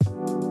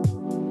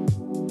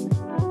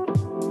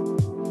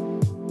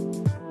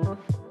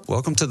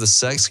Welcome to the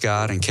Sex,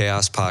 God, and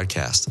Chaos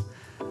podcast,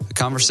 a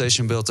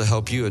conversation built to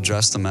help you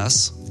address the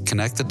mess,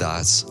 connect the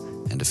dots,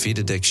 and defeat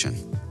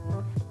addiction.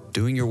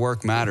 Doing your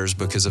work matters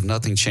because if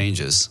nothing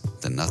changes,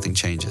 then nothing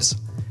changes.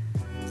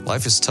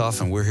 Life is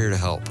tough and we're here to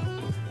help.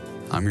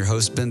 I'm your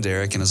host, Ben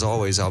Derrick, and as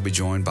always, I'll be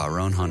joined by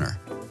Roan Hunter.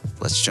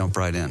 Let's jump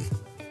right in.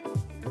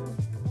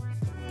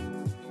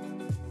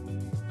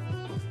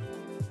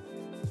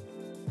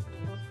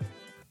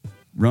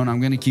 Roan, I'm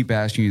going to keep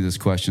asking you this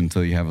question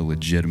until you have a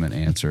legitimate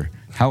answer.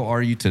 How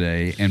are you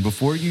today? And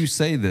before you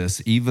say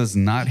this, Eva's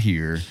not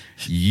here.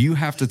 You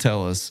have to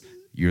tell us,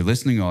 your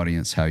listening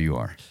audience, how you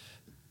are.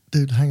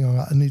 Dude, hang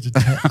on. I need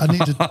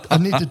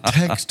to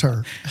text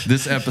her.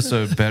 This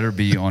episode better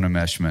be on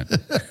enmeshment.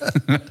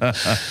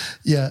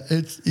 Yeah,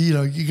 it's,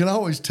 you can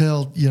always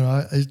tell,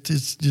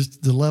 it's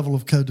just the level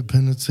of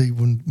codependency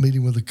when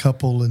meeting with a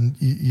couple, and,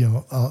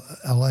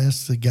 I'll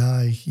ask the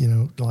guy,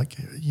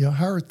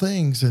 how are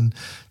things? And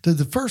dude,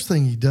 the first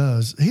thing he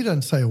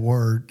doesn't say a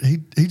word.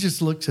 He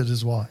just looks at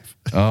his wife.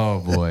 Oh,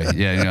 boy.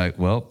 Yeah, you're like,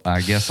 well,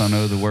 I guess I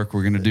know the work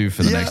we're going to do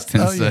for the next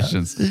 10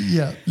 sessions.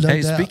 Yeah, no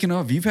Hey, doubt. Speaking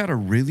of, you've had a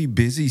really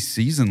busy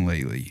season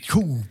lately.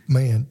 Cool,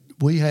 man.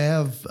 We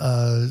have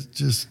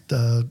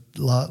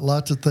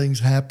lots of things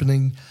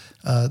happening.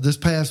 This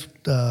past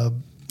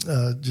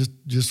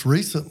just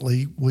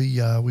recently,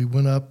 we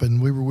went up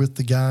and we were with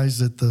the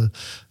guys at the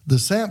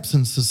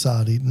Samson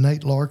Society.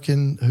 Nate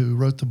Larkin, who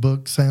wrote the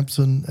book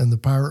Samson and the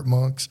Pirate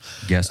Monks,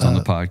 Guest on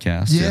the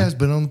podcast. Yeah, has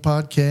been on the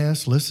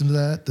podcast. Listen to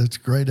that. That's a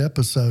great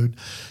episode.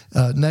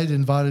 Nate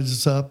invited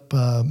us up,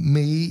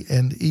 me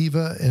and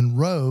Eva and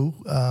Ro,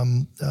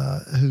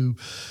 who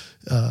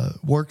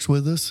works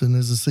with us and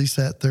is a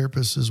CSAT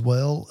therapist as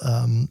well,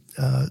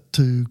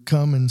 to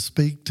come and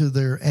speak to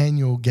their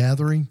annual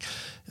gathering.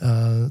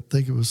 I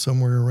think it was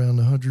somewhere around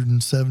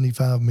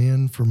 175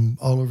 men from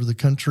all over the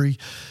country.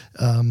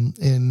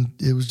 And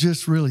it was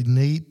just really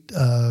neat.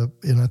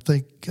 And I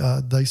think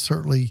they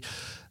certainly,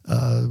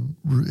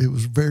 it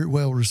was very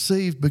well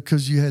received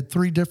because you had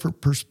three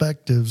different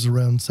perspectives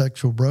around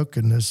sexual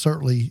brokenness,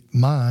 certainly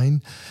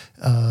mine,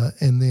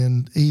 and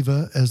then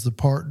Eva as the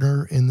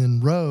partner, and then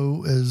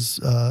Ro as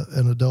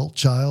an adult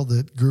child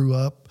that grew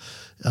up.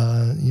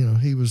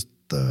 He was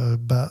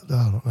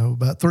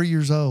about 3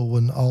 years old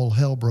when all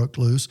hell broke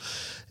loose,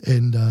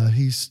 and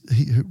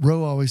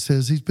Ro always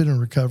says he's been in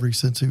recovery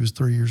since he was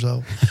 3 years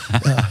old.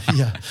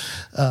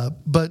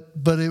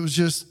 But it was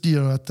just,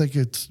 I think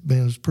it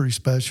was pretty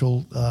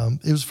special.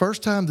 It was the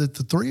first time that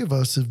the three of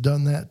us have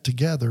done that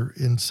together,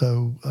 and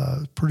so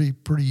pretty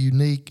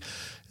unique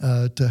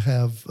to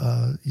have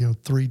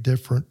three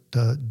different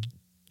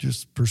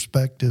just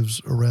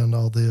perspectives around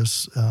all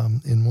this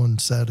in one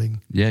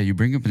setting. Yeah, you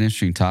bring up an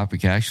interesting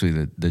topic,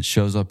 actually, that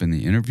shows up in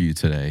the interview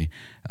today,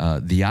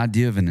 the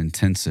idea of an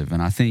intensive.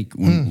 And I think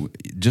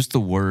just the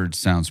word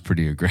sounds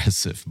pretty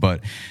aggressive,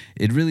 but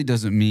it really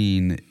doesn't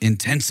mean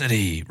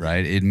intensity,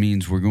 right? It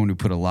means we're going to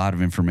put a lot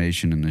of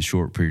information in a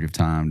short period of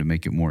time to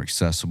make it more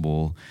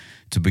accessible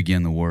to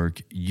begin the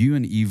work. You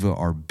and Eva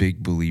are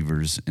big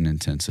believers in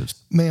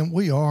intensives. Man,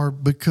 we are,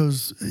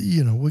 because,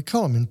 we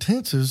call them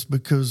intensives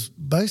because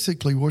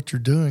basically what you're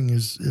doing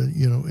is,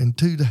 in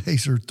 2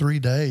 days or 3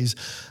 days,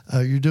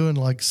 you're doing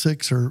like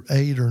 6 or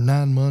 8 or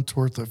 9 months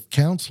worth of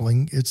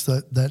counseling. It's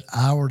that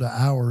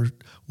hour-to-hour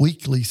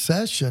weekly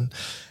session.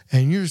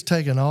 And you're just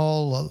taking a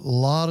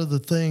lot of the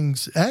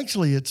things.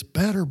 Actually, it's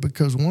better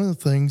because one of the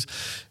things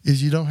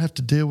is you don't have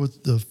to deal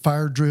with the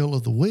fire drill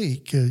of the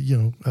week.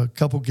 A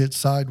couple get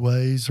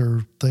sideways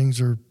or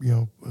things are,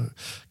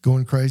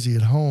 going crazy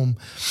at home.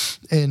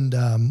 And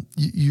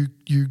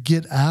you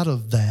get out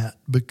of that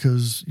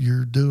because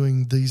you're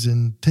doing these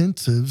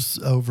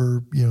intensives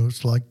over,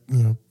 it's like,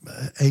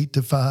 8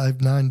 to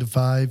 5, 9 to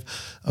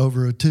 5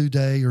 over a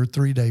 2-day or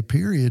 3-day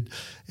period.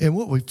 And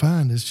what we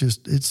find is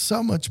it's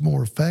so much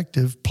more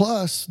effective.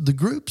 Plus, the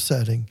group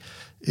setting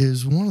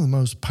is one of the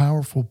most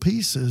powerful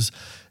pieces.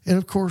 And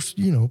of course,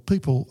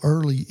 people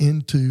early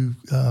into,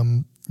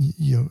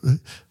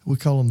 we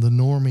call them the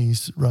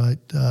normies,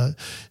 right?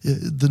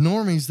 The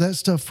normies, that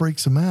stuff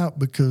freaks them out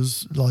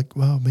because, like,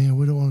 well, man,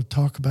 we don't want to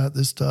talk about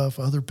this stuff,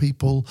 other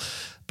people.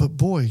 But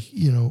boy,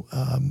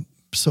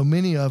 so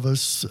many of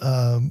us,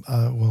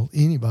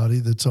 anybody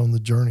that's on the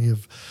journey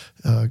of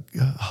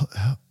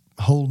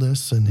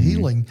wholeness and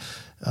healing,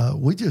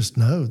 we just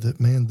know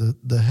that, man,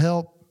 the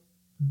help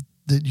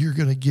that you're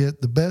going to get,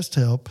 the best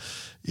help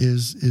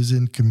is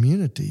in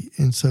community.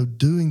 And so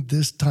doing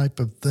this type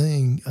of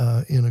thing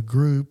in a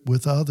group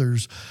with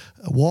others,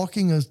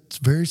 walking a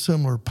very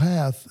similar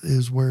path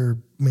is where,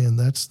 man,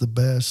 that's the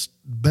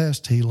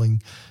best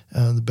healing,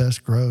 the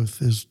best growth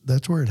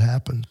that's where it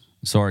happens.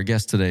 So our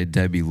guest today,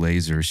 Debbie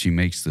Laaser, she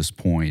makes this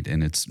point,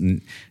 and it's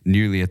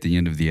nearly at the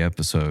end of the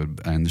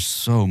episode, and there's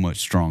so much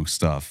strong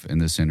stuff in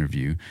this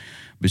interview.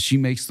 But she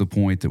makes the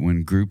point that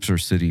when groups are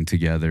sitting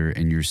together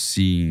and you're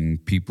seeing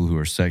people who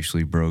are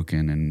sexually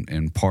broken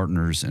and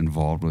partners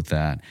involved with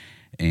that,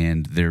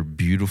 and they're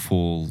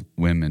beautiful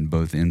women,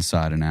 both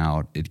inside and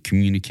out, it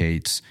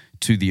communicates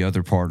to the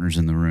other partners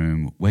in the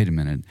room, wait a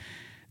minute,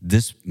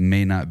 this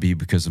may not be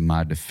because of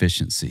my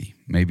deficiency.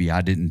 Maybe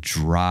I didn't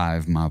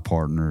drive my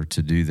partner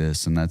to do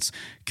this, and that's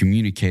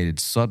communicated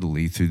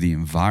subtly through the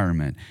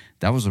environment.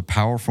 That was a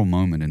powerful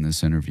moment in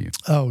this interview.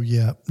 Oh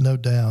yeah, no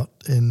doubt.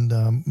 And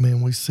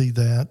man, we see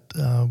that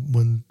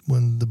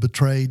when the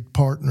betrayed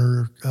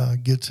partner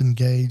gets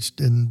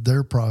engaged in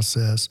their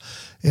process,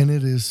 and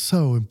it is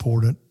so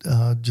important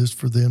just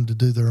for them to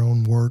do their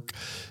own work,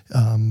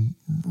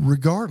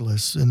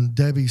 regardless. And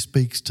Debbie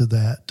speaks to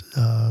that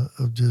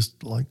of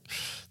just like,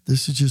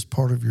 this is just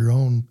part of your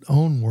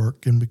own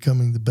work in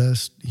becoming the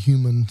best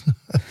human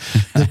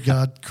that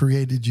God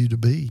created you to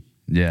be.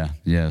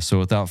 Yeah. So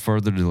without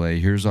further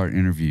delay, here's our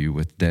interview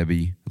with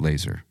Debbie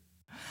Laaser.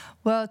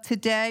 Well,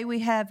 today we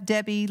have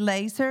Debbie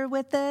Laaser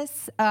with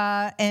us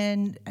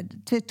and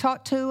to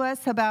talk to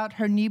us about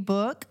her new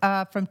book,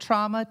 From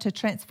Trauma to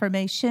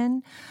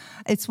Transformation.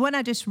 It's one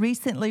I just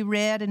recently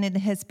read, and it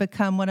has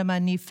become one of my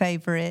new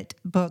favorite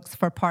books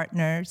for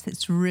partners.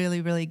 It's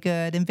really, really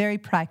good and very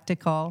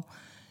practical.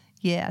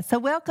 Yeah. So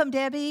welcome,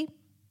 Debbie.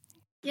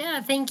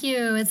 Yeah, thank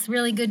you. It's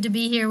really good to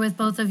be here with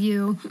both of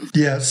you.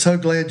 Yeah, so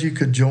glad you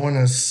could join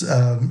us.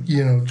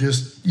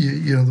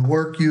 The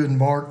work you and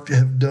Mark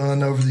have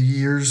done over the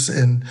years,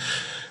 and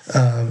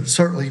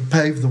certainly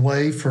paved the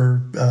way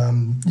for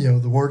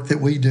the work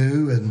that we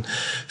do, and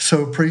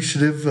so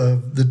appreciative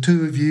of the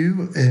two of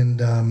you.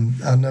 And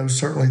I know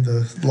certainly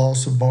the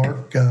loss of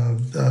Mark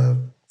a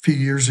few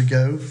years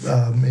ago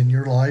in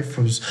your life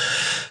was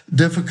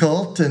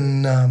difficult,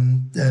 and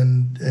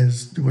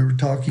as we were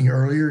talking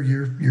earlier,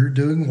 you're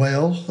doing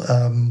well,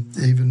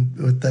 even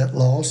with that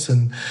loss,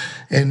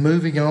 and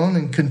moving on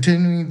and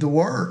continuing the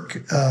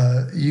work.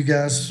 You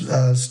guys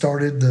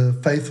started the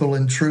Faithful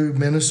and True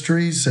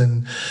Ministries,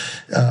 and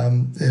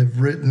have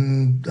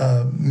written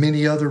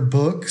many other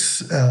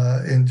books,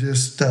 and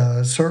just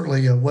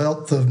certainly a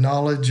wealth of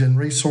knowledge and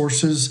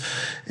resources,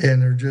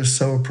 and are just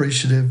so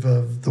appreciative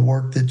of the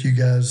work that you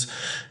guys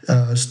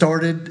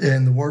started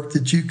and the work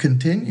that you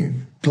continue.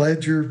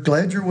 Glad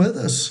you're with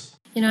us.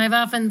 I've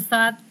often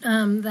thought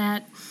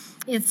that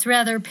it's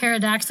rather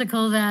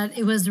paradoxical that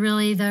it was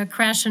really the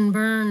crash and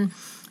burn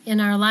in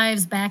our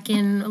lives back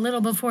in a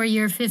little before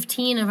year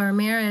 15 of our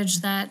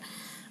marriage that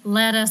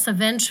led us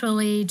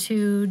eventually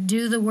to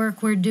do the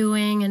work we're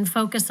doing and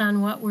focus on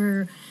what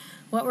we're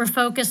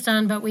focused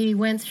on. But we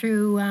went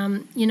through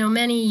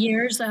many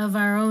years of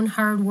our own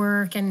hard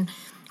work and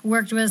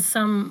worked with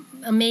some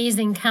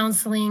amazing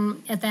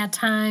counseling at that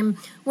time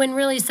when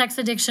really sex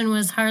addiction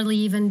was hardly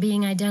even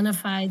being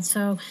identified.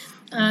 So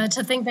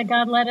to think that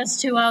God led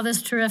us to all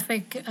this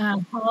terrific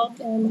help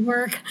and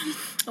work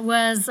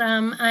was,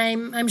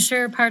 I'm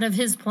sure, part of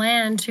His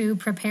plan to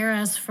prepare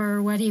us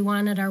for what He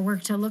wanted our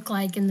work to look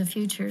like in the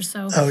future.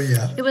 So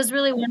It was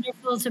really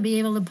wonderful to be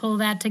able to pull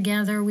that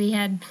together. We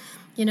had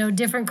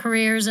different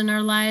careers in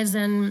our lives,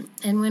 and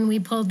when we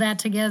pulled that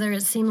together,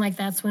 it seemed like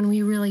that's when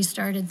we really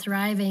started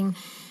thriving.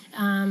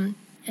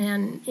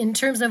 And in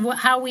terms of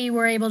how we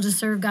were able to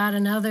serve God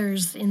and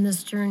others in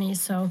this journey.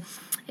 So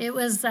it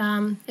was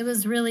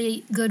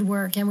really good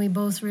work, and we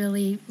both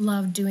really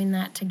loved doing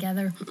that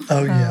together.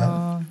 Oh,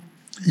 yeah.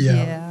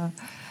 Yeah.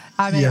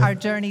 I mean, our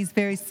journey is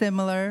very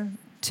similar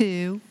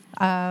too.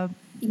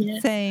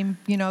 Yes. Same,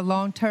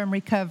 long-term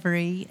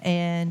recovery,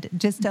 and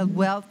just a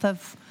wealth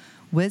of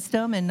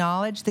wisdom and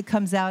knowledge that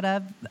comes out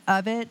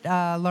of it.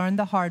 Learned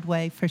the hard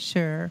way for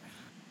sure.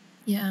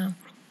 Yeah.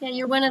 Yeah,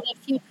 you're one of the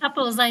few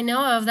couples I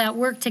know of that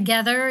work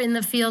together in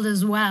the field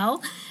as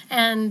well.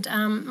 And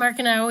Mark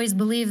and I always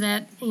believe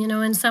that,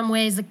 in some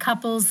ways, the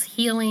couples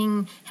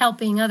healing,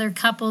 helping other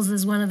couples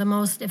is one of the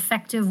most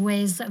effective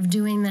ways of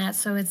doing that.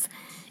 So it's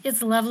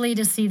lovely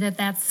to see that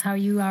that's how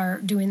you are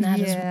doing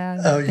that as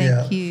well. Oh,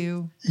 Thank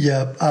you.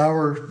 Yeah,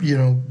 our,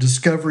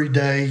 Discovery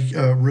Day,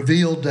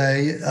 Reveal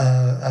Day,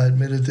 I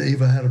admitted to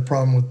Eva had a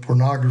problem with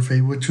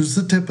pornography, which was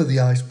the tip of the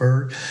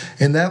iceberg,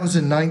 and that was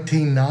in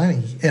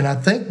 1990. And I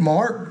think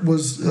Mark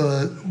was,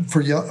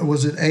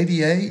 was it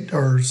 88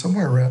 or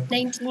somewhere around?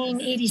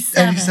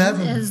 1987.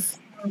 87.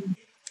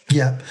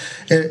 Yeah,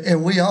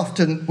 and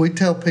we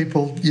tell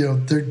people,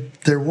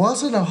 there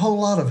wasn't a whole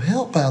lot of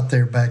help out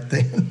there back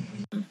then.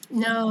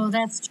 No,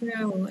 that's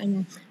true.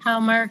 And how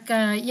Mark,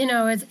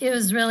 it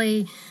was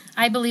really,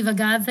 I believe, a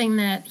God thing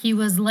that he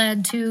was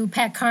led to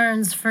Pat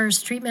Carnes'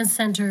 first treatment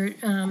center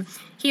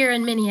here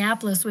in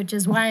Minneapolis, which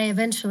is why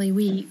eventually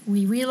we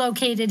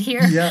relocated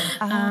here. Yeah.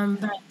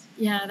 But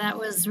yeah, that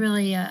was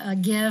really a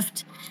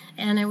gift.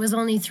 And it was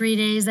only 3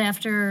 days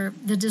after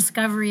the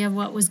discovery of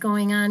what was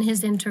going on,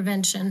 his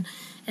intervention.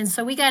 And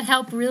so we got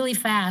help really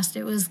fast.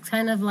 It was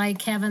kind of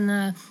like having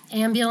the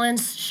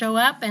ambulance show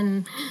up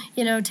and,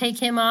 take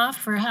him off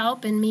for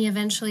help, and me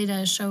eventually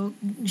to show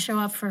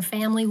up for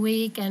Family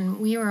Week. And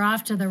we were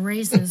off to the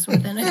races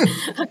within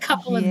a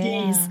couple of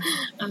days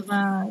of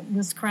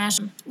this crash.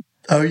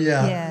 Oh,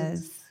 yeah.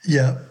 Yes.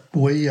 Yeah.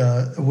 We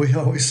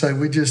always say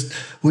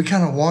we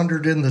kind of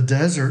wandered in the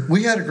desert.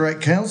 We had a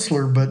great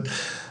counselor,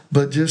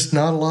 but just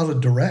not a lot of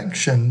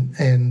direction.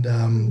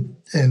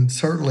 And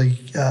certainly,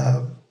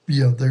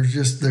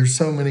 there's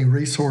so many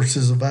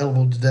resources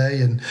available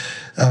today, and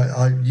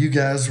you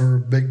guys were a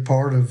big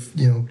part of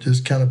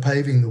just kind of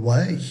paving the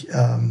way,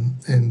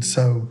 and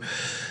so.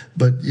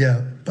 But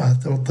yeah, I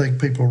don't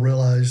think people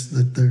realize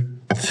that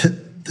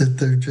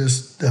they're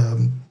just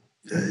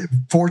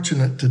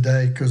fortunate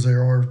today because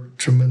there are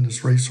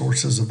tremendous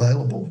resources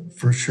available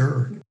for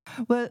sure.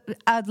 Well,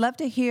 I'd love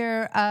to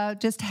hear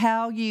just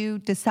how you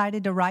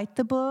decided to write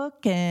the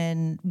book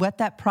and what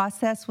that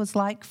process was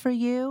like for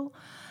you.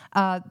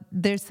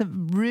 There's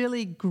some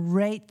really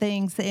great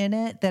things in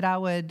it that I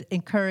would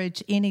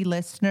encourage any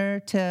listener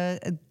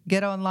to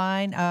get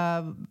online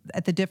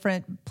at the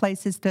different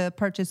places to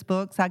purchase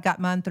books. I got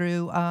mine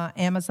through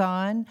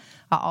Amazon.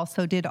 I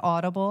also did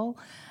Audible.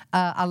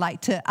 I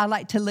like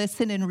to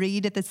listen and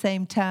read at the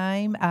same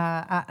time.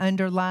 I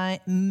underline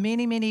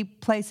many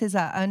places.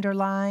 I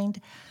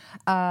underlined.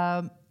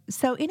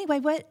 So anyway,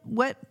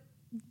 what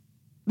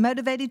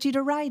motivated you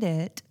to write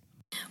it?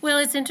 Well,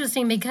 it's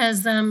interesting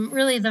because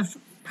really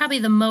probably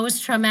the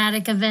most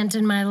traumatic event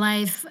in my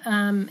life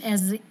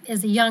as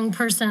a young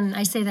person,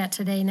 I say that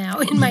today now,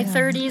 in my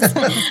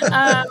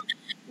 30s,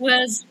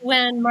 was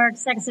when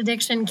Mark's Sex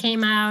Addiction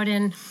came out.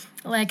 And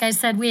like I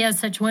said, we had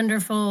such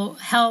wonderful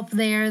help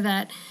there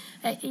that,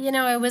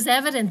 it was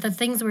evident that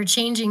things were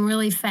changing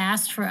really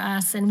fast for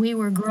us, and we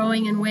were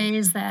growing in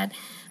ways that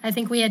I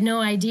think we had no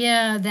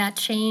idea that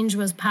change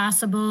was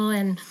possible,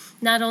 and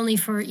not only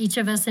for each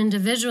of us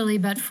individually,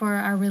 but for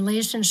our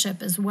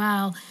relationship as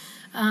well.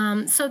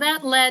 So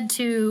that led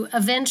to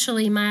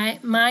eventually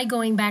my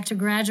going back to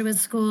graduate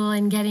school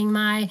and getting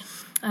my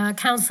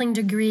counseling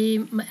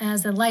degree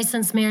as a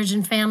licensed marriage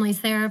and family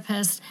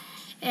therapist.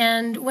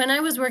 And when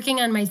I was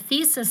working on my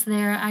thesis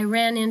there, I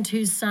ran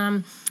into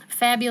some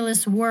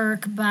fabulous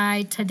work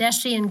by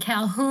Tedeschi and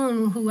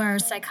Calhoun, who are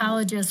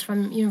psychologists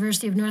from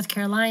University of North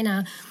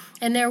Carolina.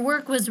 And their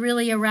work was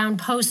really around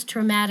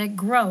post-traumatic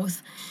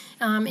growth.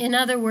 In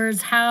other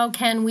words, how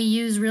can we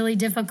use really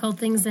difficult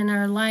things in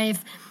our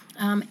life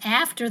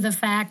after the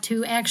fact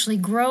to actually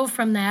grow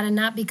from that and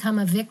not become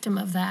a victim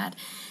of that?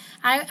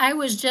 I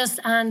was just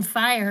on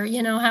fire.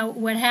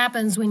 What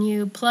happens when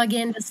you plug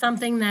into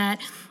something that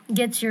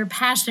gets your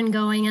passion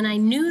going. And I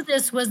knew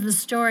this was the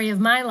story of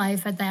my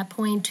life at that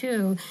point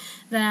too,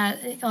 that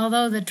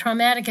although the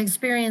traumatic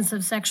experience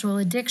of sexual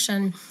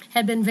addiction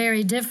had been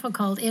very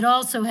difficult, it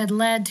also had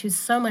led to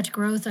so much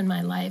growth in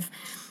my life.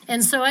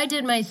 And so I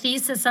did my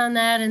thesis on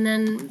that and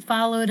then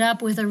followed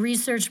up with a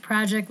research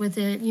project with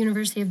the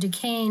University of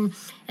Duquesne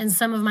and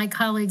some of my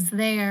colleagues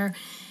there.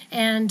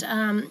 And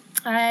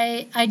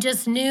I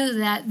just knew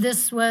that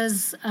this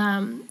was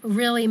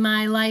really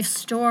my life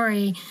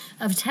story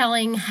of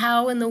telling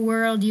how in the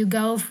world you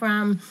go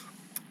from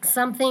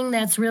something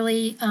that's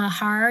really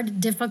hard,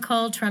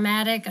 difficult,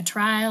 traumatic, a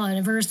trial, an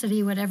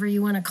adversity, whatever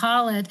you want to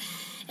call it,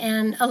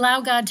 and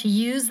allow God to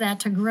use that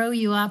to grow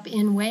you up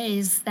in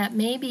ways that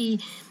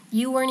maybe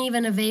you weren't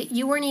even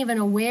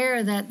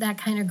aware that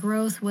kind of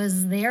growth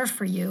was there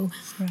for you.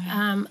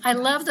 Right. I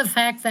love the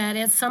fact that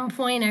at some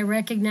point I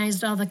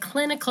recognized all the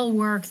clinical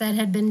work that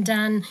had been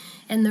done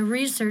and the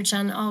research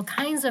on all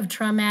kinds of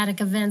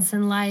traumatic events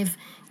in life,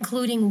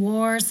 including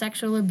war,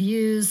 sexual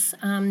abuse,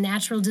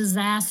 natural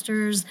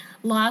disasters,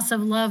 loss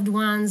of loved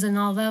ones, and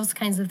all those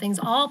kinds of things,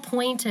 all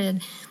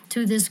pointed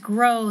to this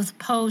growth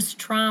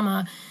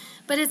post-trauma.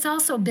 But it's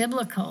also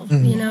biblical.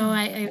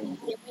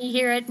 Mm-hmm. We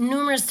hear it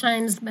numerous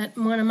times, but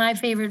one of my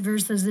favorite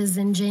verses is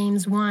in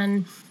James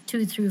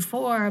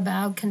 1:2-4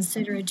 about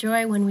consider it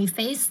joy when we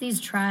face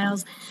these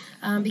trials,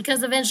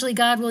 because eventually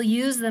God will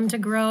use them to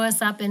grow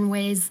us up in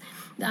ways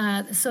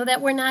so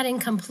that we're not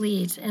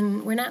incomplete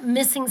and we're not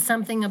missing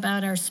something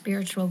about our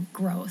spiritual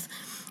growth.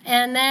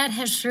 And that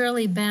has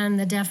surely been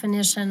the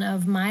definition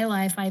of my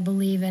life, I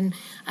believe. And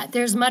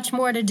there's much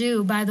more to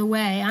do, by the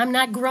way. I'm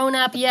not grown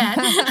up yet,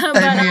 but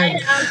I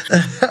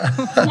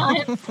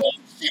have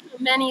faced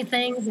many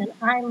things, and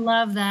I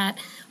love that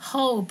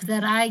hope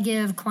that I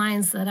give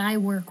clients that I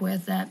work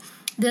with, that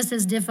this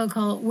is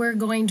difficult. We're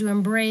going to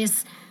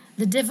embrace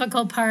the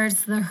difficult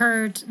parts, the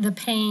hurt, the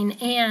pain,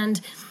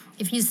 and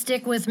if you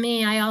stick with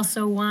me, I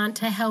also want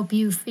to help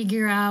you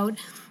figure out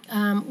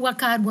what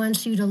God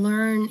wants you to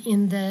learn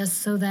in this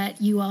so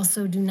that you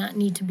also do not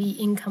need to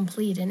be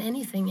incomplete in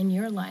anything in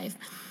your life.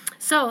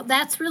 So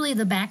that's really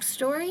the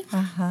backstory.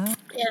 Uh-huh.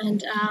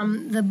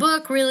 And the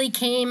book really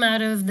came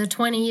out of the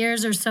 20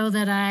 years or so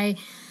that I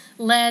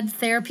led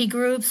therapy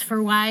groups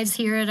for wives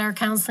here at our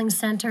counseling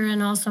center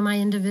and also my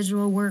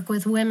individual work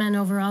with women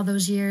over all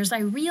those years. I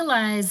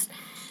realized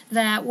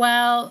that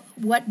while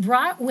what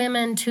brought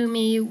women to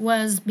me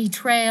was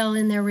betrayal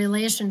in their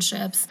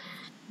relationships,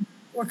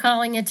 we're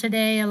calling it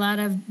today a lot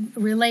of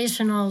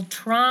relational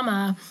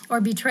trauma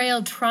or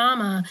betrayal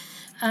trauma.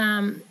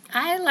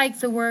 I like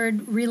the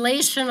word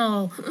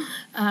relational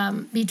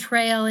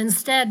betrayal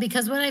instead,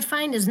 because what I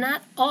find is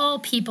not all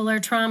people are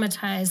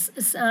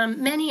traumatized.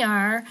 Many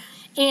are,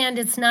 and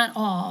it's not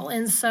all.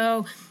 And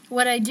so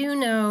what I do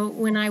know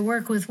when I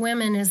work with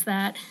women is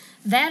that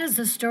is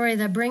the story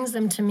that brings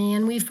them to me,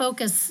 and we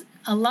focus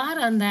a lot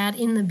on that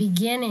in the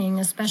beginning,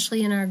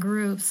 especially in our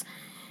groups.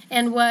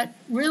 And what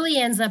really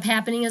ends up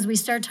happening is we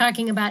start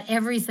talking about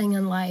everything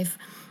in life.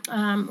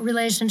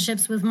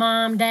 Relationships with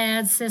mom,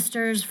 dad,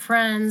 sisters,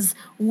 friends,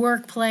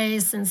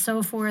 workplace, and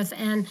so forth.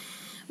 And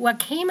what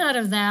came out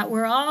of that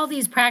were all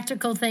these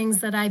practical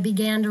things that I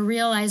began to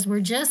realize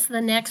were just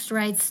the next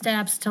right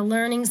steps to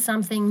learning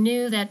something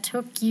new that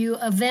took you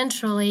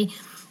eventually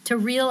to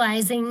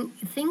realizing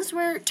things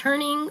were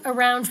turning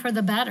around for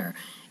the better.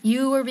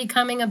 You were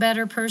becoming a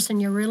better person.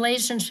 Your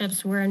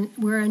relationships were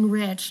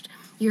enriched.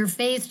 Your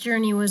faith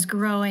journey was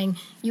growing.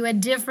 You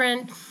had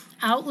different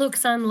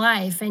outlooks on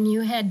life, and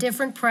you had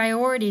different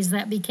priorities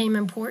that became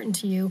important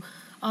to you.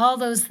 All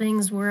those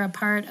things were a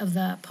part of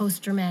the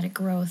post-traumatic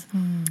growth.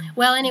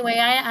 Well, anyway,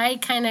 I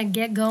kind of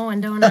get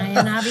going, don't I?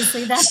 And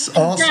obviously that's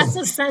awesome. That's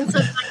a sense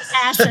of my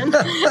passion.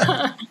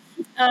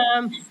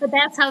 But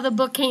that's how the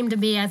book came to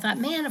be. I thought,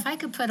 man, if I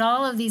could put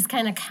all of these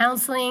kind of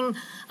counseling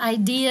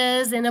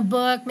ideas in a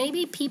book,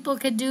 maybe people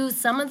could do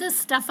some of this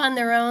stuff on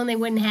their own. They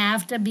wouldn't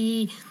have to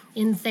be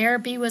in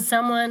therapy with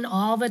someone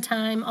all the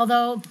time,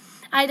 although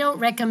I don't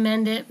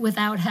recommend it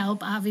without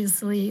help,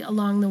 obviously,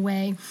 along the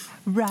way.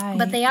 Right.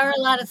 But they are a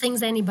lot of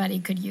things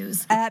anybody could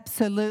use.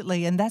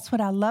 Absolutely. And that's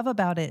what I love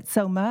about it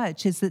so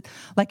much is that,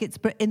 like, it's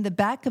in the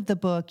back of the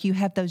book, you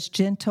have those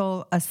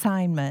gentle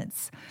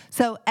assignments.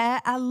 So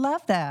I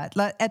love that.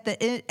 Like at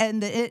the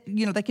end,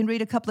 and they can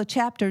read a couple of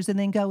chapters and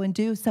then go and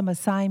do some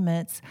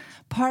assignments.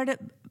 Part of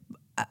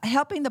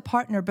helping the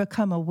partner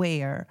become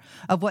aware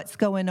of what's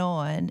going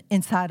on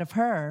inside of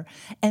her,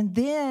 and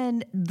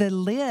then the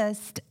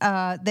list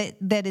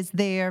that is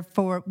there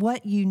for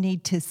what you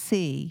need to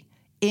see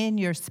in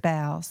your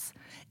spouse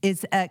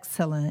is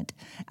excellent.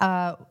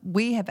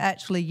 We have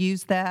actually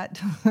used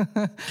that.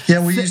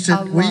 Yeah, we used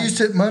it. We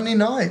used it Monday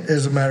night,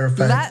 as a matter of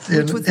fact,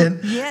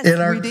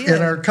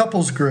 in our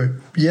couples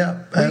group.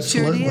 Yeah,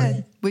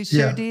 absolutely. We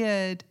sure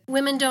did.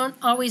 Women don't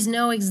always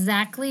know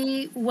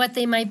exactly what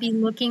they might be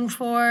looking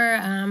for.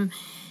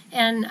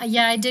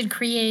 I did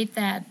create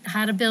that,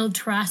 how to build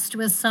trust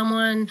with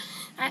someone.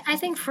 I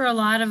think for a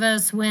lot of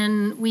us,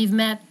 when we've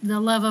met the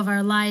love of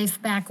our life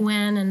back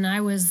when, and I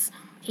was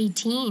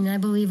 18, I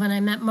believe, when I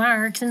met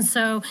Mark. And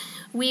so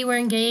we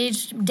were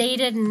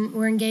dated and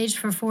were engaged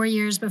for 4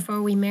 years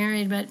before we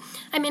married. But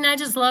I mean, I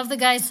just love the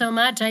guy so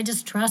much. I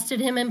just trusted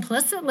him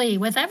implicitly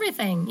with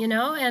everything, and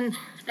I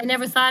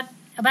never thought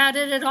about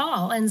it at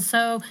all. And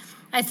so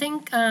I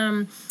think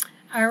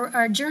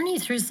our journey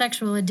through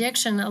sexual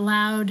addiction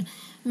allowed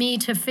me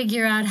to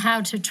figure out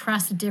how to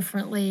trust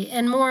differently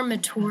and more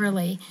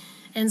maturely.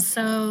 And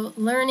so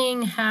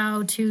learning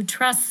how to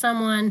trust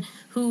someone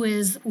who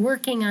is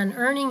working on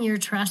earning your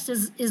trust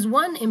is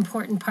one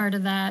important part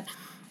of that.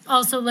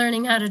 Also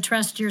learning how to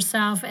trust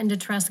yourself and to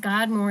trust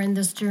God more in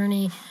this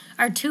journey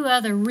are two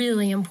other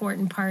really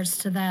important parts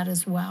to that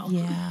as well.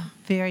 Yeah,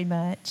 very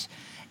much.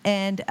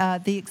 And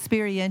the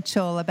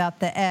experiential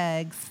about the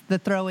eggs, the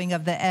throwing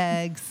of the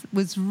eggs,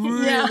 was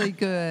really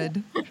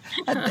good.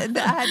 I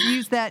had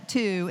used that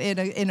too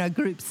in a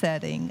group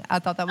setting. I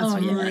thought that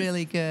was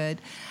really good.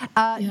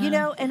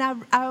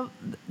 And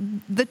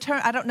the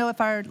term, I don't know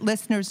if our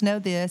listeners know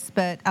this,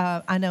 but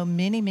I know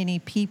many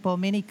people,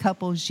 many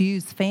couples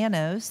use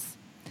Fanos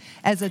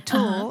as a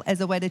tool,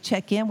 as a way to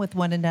check in with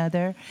one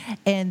another,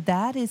 and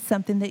that is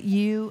something that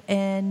you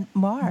and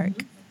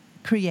Mark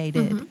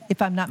created, if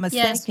I'm not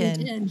mistaken. Yes,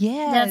 we did.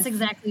 Yes. That's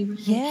exactly right.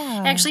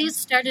 Yeah. Actually, it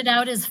started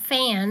out as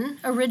fan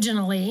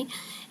originally,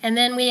 and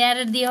then we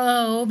added the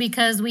O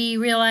because we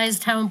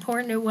realized how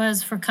important it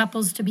was for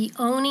couples to be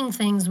owning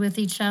things with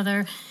each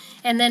other.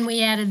 And then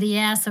we added the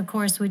S, of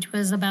course, which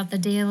was about the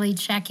daily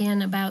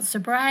check-in about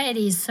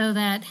sobriety, so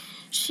that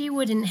she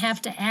wouldn't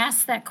have to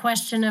ask that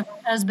question of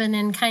her husband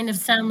and kind of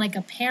sound like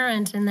a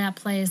parent in that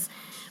place,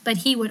 but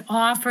he would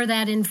offer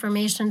that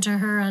information to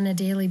her on a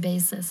daily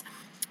basis.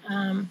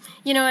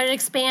 It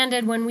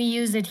expanded when we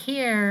use it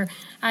here.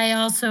 I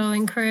also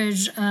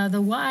encourage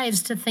the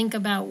wives to think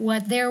about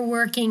what they're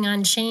working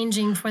on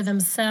changing for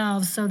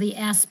themselves. So the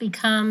S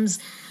becomes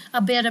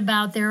a bit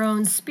about their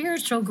own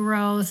spiritual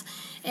growth.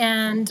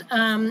 And,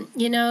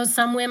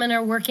 some women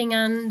are working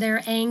on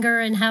their anger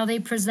and how they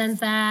present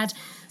that.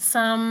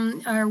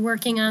 Some are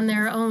working on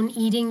their own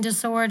eating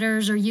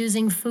disorders or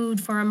using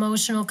food for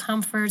emotional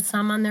comfort.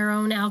 Some on their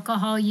own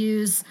alcohol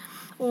use.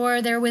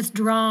 Or they're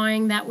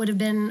withdrawing. That would have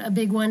been a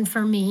big one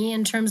for me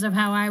in terms of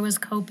how I was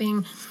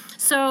coping.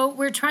 So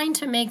we're trying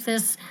to make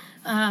this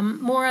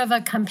more of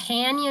a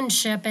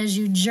companionship as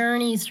you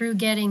journey through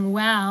getting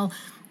well.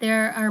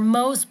 There are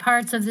most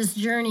parts of this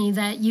journey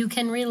that you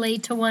can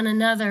relate to one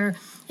another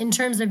in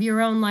terms of your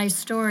own life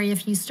story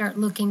if you start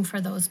looking for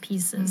those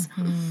pieces.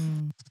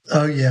 Mm-hmm.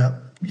 Oh, yeah.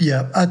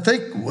 I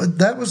think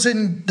that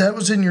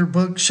was in your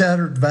book,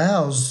 Shattered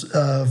Vows,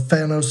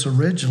 Fanos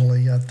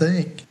originally, I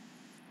think.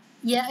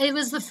 Yeah, it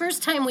was the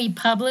first time we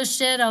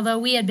published it, although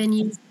we had been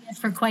using it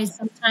for quite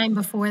some time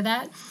before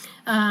that.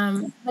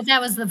 But that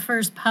was the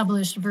first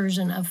published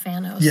version of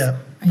Fanos. Yeah,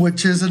 right.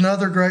 Which is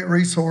another great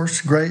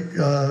resource. Great,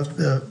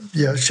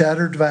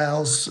 Shattered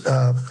Vows,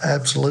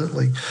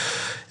 absolutely.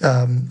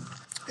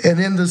 And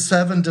in the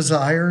 7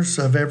 desires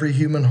of every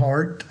human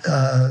heart,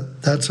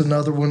 that's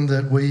another one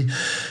that we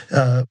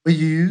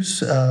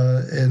use,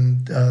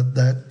 and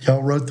that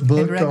y'all wrote the book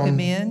and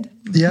recommend.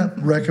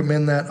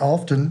 Recommend that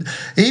often,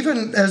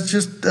 even as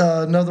just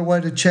another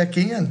way to check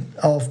in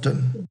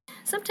often.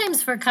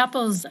 Sometimes for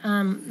couples,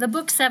 the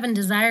book 7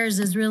 Desires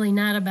is really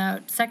not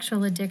about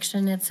sexual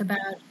addiction. It's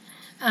about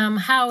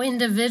how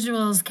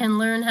individuals can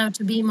learn how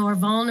to be more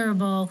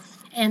vulnerable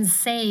and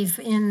safe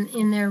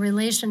in their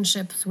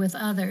relationships with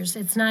others.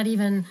 It's not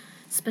even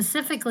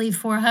specifically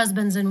for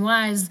husbands and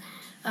wives.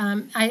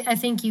 I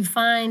think you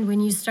find when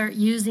you start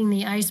using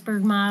the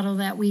iceberg model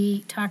that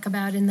we talk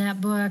about in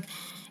that book,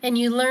 and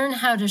you learn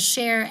how to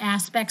share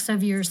aspects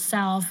of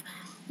yourself,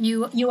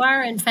 you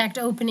are in fact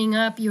opening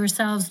up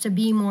yourselves to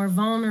be more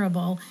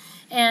vulnerable.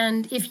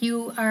 And if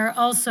you are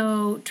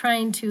also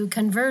trying to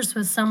converse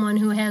with someone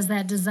who has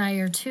that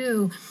desire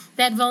too,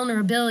 that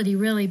vulnerability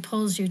really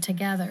pulls you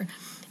together.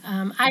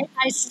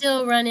 I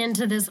still run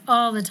into this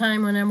all the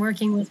time when I'm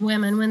working with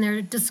women, when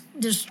they're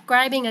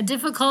describing a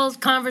difficult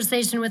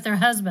conversation with their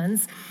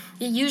husbands.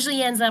 It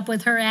usually ends up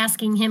with her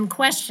asking him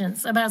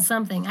questions about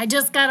something. I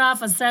just got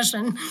off a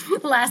session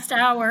last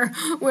hour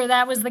where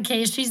that was the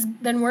case. She's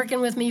been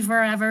working with me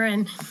forever,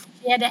 and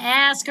she had to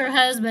ask her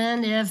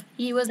husband if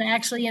he was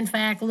actually, in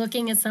fact,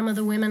 looking at some of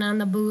the women on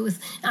the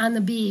booth on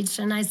the beach.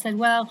 And I said,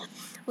 well,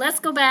 let's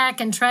go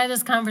back and try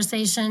this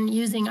conversation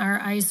using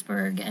our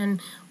iceberg. And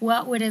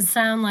what would it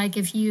sound like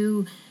if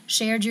you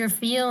shared your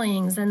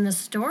feelings and the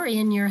story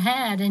in your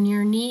head and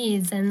your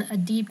needs and a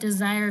deep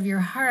desire of your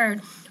heart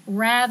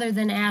rather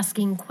than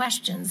asking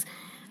questions?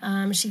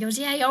 She goes,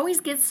 yeah, he always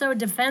gets so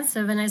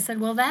defensive. And I said,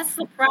 well, that's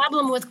the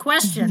problem with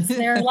questions.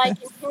 They're like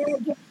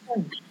interrogation.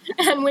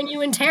 And when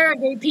you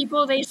interrogate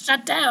people, they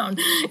shut down,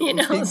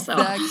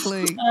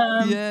 Exactly.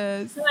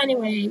 Yes. So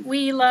anyway,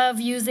 we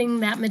love using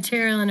that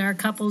material in our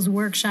couples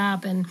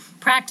workshop and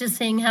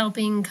practicing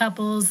helping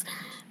couples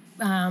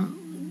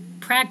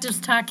practice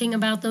talking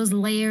about those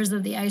layers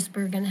of the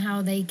iceberg and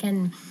how they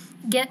can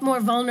get more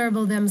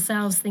vulnerable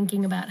themselves,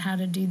 thinking about how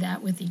to do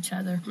that with each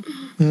other.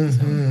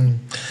 Mm-hmm.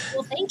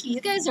 Well, thank you.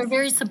 You guys are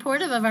very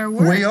supportive of our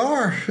work. We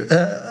are.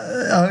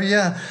 Oh,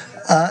 yeah.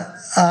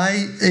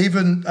 I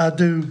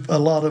do a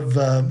lot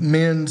of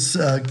men's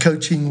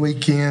coaching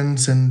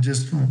weekends, and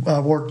I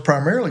work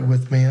primarily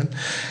with men.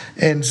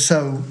 And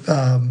so,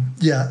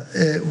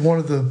 one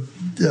of the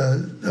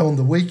on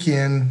the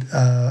weekend,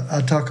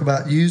 I talk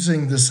about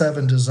using the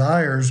 7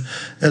 desires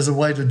as a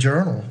way to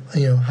journal.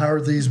 How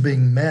are these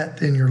being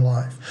met in your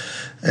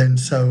life? And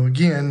so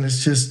again,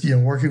 it's just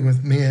working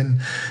with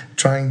men,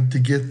 trying to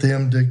get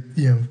them to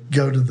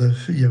go to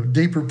the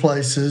deeper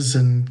places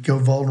and go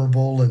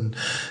vulnerable. And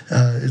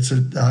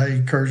I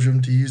encourage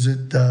them to use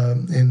it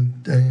in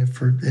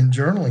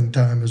journaling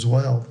time as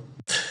well.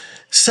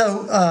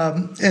 So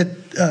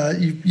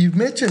you've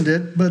mentioned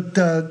it,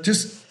 but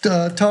just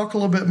talk a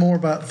little bit more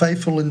about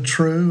Faithful and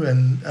True.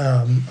 And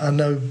I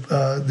know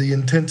the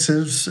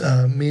intensives,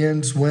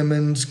 men's,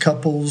 women's,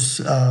 couples,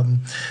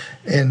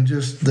 and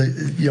just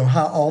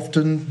how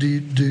often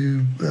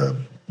do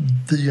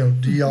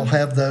y'all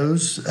have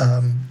those?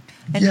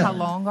 And how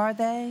long are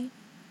they?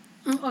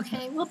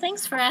 Okay. Well,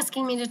 thanks for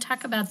asking me to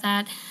talk about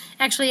that.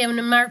 Actually,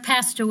 when Mark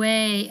passed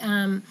away,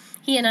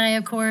 he and I,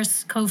 of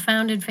course,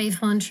 co-founded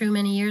Faithful and True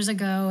many years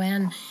ago.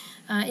 And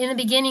in the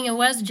beginning, it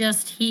was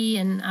just he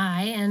and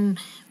I. And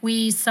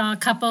we saw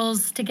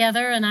couples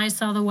together, and I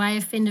saw the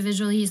wife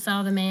individually, he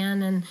saw the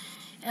man. And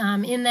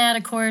in that,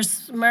 of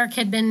course, Mark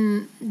had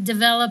been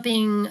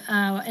developing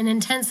an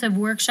intensive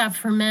workshop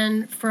for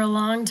men for a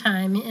long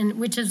time,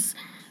 which is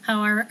how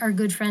our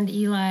good friend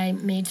Eli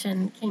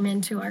Machen came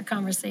into our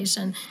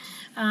conversation.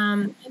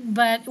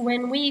 But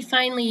when we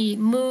finally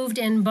moved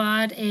and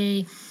bought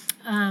an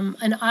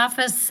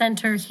office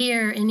center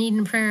here in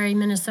Eden Prairie,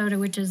 Minnesota,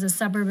 which is a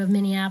suburb of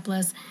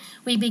Minneapolis,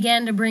 we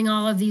began to bring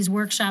all of these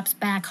workshops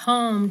back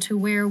home to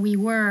where we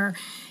were.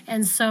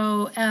 And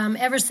so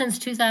ever since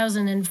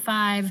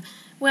 2005,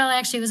 well,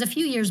 actually, it was a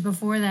few years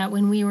before that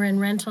when we were in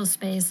rental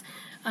space,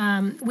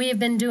 we have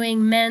been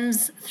doing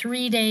men's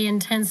 3-day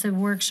intensive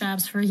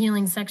workshops for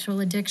healing sexual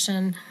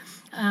addiction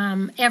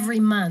every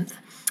month.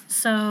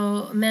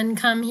 So men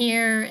come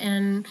here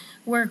and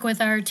work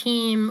with our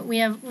team. We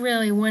have a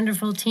really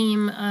wonderful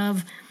team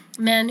of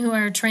men who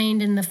are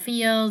trained in the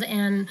field,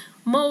 and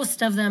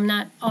most of them,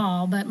 not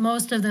all, but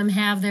most of them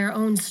have their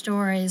own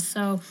stories.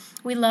 So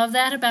we love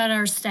that about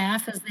our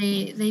staff, as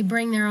they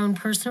bring their own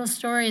personal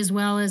story as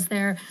well as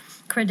their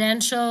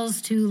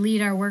credentials to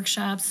lead our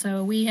workshops.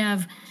 So we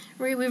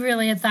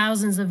really had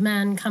thousands of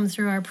men come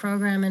through our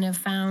program and have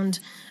found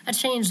a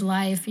changed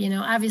life.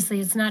 Obviously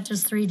it's not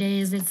just 3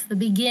 days. It's the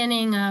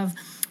beginning of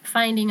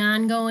finding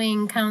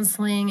ongoing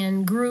counseling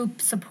and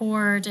group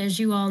support, as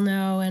you all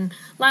know, and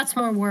lots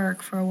more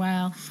work for a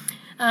while.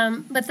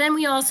 But then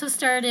we also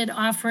started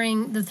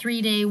offering the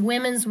 3-day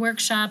women's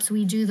workshops.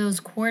 We do those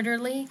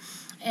quarterly.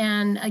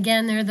 And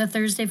again, they're the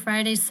Thursday,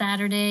 Friday,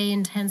 Saturday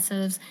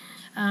intensives.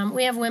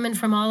 We have women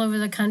from all over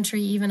the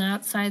country, even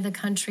outside the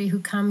country, who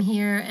come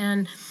here.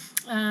 And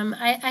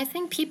I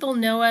think people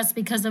know us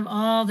because of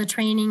all the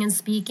training and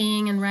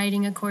speaking and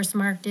writing. Of course,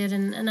 Mark did,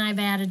 and I've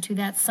added to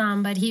that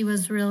some. But he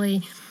was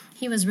really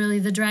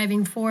the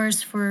driving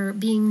force for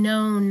being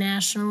known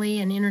nationally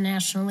and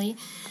internationally.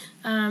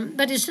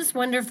 But it's just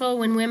wonderful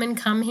when women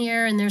come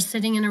here and they're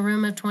sitting in a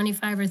room of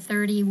 25 or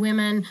 30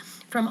 women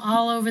from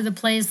all over the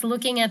place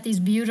looking at these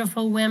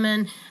beautiful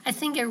women. I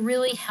think it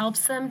really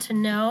helps them to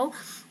know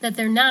that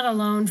they're not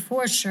alone,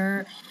 for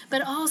sure,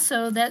 but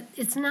also that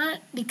it's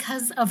not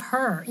because of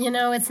her.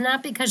 It's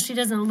not because she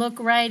doesn't look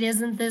right,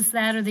 isn't this,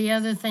 that, or the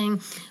other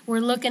thing. We're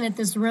looking at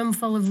this room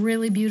full of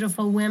really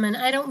beautiful women.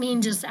 I don't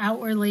mean just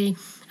outwardly,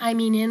 I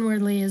mean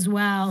inwardly as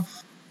well.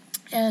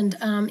 And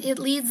it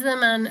leads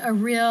them on a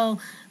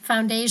real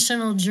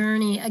foundational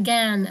journey,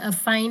 again, of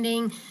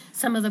finding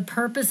some of the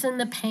purpose in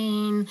the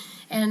pain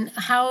and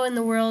how in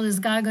the world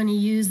is God going to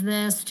use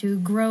this to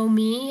grow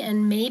me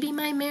and maybe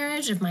my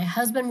marriage. If my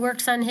husband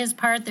works on his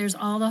part, there's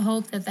all the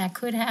hope that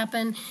could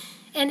happen.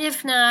 And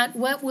if not,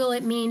 what will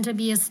it mean to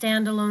be a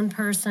standalone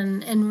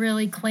person and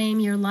really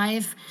claim your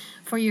life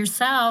for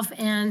yourself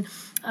and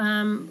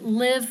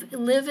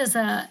live as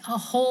a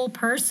whole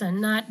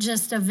person, not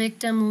just a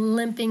victim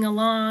limping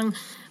along,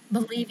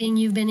 believing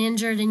you've been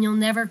injured and you'll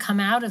never come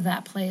out of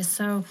that place.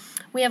 So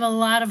we have a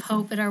lot of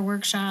hope at our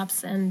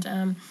workshops,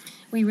 and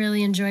we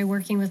really enjoy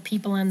working with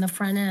people on the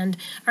front end.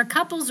 Our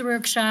couples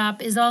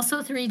workshop is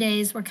also 3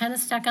 days. We're kind of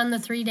stuck on the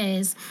 3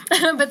 days,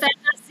 but that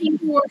does seem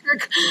to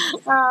work.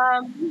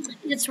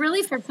 It's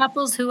really for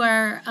couples who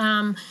are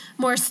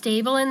more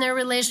stable in their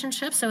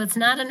relationship. So it's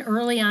not an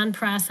early on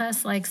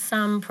process like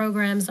some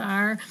programs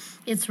are.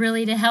 It's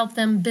really to help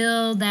them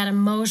build that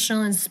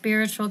emotional and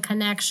spiritual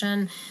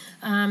connection.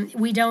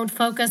 We don't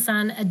focus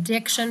on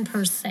addiction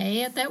per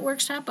se at that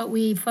workshop, but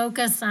we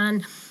focus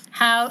on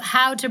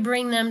how to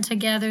bring them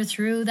together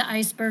through the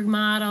iceberg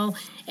model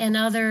and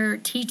other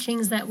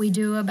teachings that we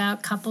do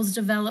about couples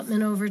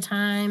development over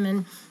time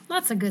and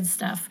lots of good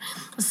stuff.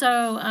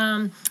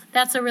 So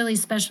that's a really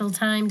special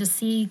time to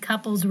see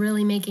couples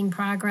really making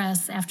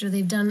progress after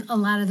they've done a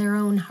lot of their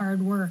own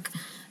hard work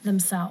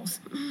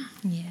themselves.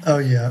 Yeah. Oh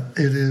yeah,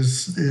 it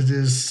is.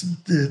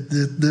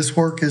 This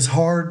work is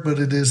hard, but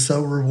it is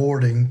so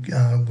rewarding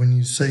when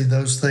you see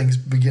those things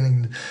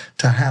beginning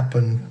to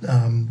happen.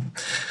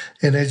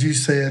 And as you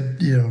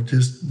said,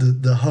 just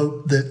the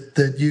hope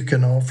that you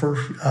can offer,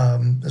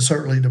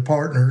 certainly to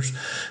partners,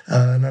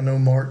 and I know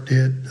Mark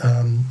did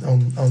on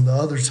the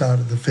other side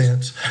of the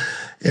fence.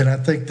 And I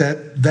think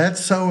that's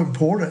so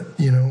important.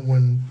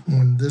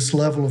 When this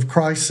level of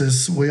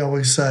crisis, we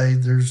always say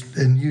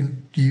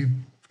and you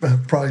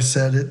probably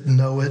said it and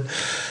know it,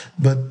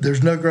 but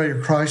there's no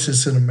greater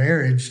crisis in a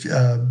marriage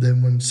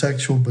than when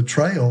sexual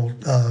betrayal,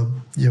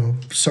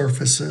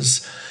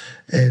 surfaces.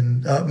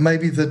 And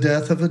maybe the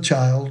death of a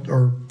child,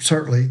 or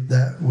certainly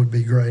that would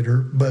be greater.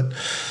 But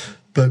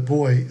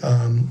boy,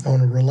 on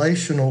a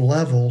relational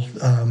level,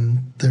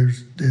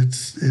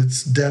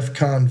 it's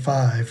DEFCON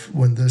 5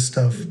 when this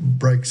stuff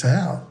breaks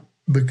out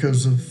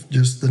because of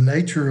just the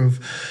nature of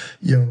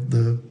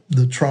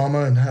the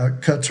trauma and how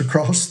it cuts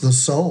across the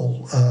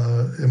soul.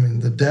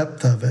 The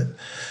depth of it.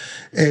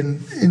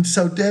 And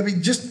so, Debbie,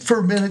 just for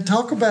a minute,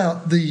 talk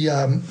about the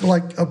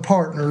like a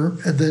partner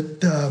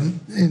that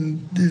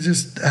and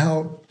just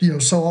how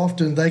so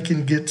often they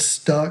can get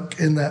stuck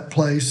in that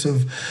place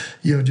of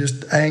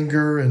just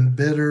anger and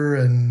bitter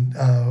and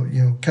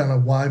kind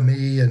of why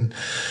me and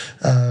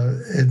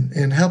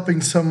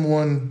helping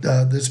someone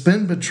that's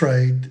been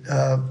betrayed.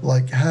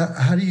 Like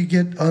how do you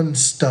get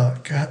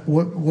unstuck?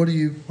 How do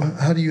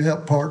you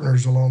help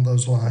partners along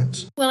those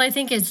lines? Well, I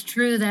think it's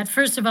true that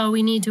first of all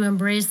we need to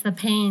embrace the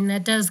pain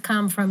that does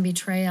come from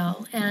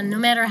betrayal, and no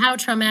matter how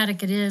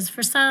traumatic it is,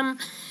 for some,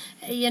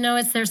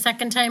 it's their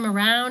second time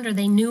around, or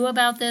they knew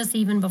about this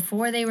even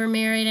before they were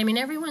married.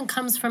 Everyone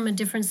comes from a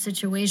different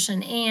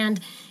situation,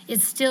 and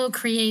it still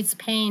creates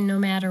pain no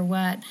matter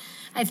what.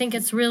 I think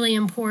it's really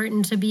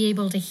important to be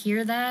able to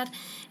hear that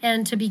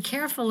and to be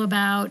careful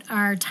about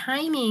our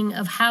timing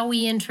of how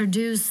we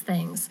introduce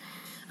things.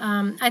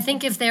 I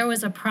think if there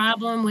was a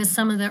problem with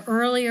some of the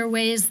earlier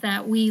ways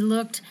that we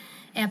looked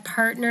at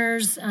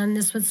partners, and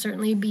this would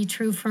certainly be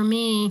true for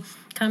me,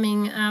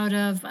 coming out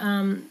of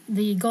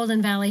the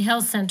Golden Valley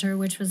Health Center,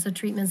 which was the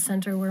treatment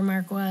center where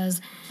Mark was.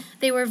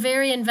 They were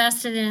very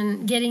invested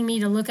in getting me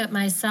to look at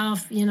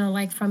myself,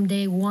 like from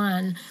day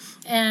one.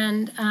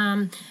 And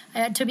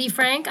to be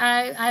frank,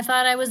 I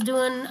thought I was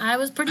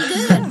pretty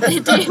good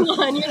at day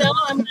one.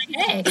 I'm like,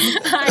 hey,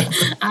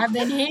 I've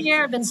been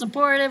here, I've been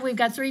supportive. We've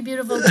got 3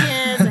 beautiful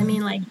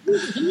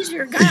kids. He's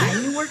your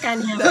guy. You work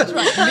on him. That's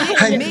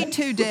right. Me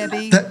too,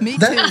 Debbie. Me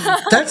too.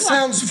 That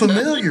sounds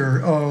familiar.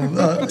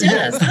 It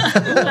does.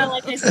 Well,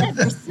 like I said,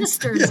 we're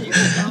sisters here.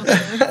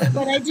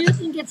 But I do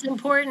think it's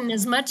important,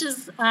 as much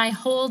as I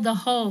hold the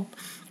hope,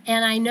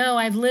 and I know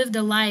I've lived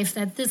a life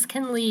that this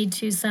can lead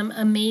to some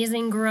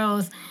amazing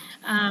growth.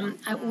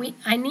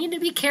 I need to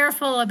be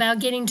careful about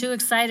getting too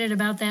excited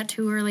about that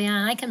too early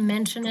on. I can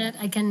mention it.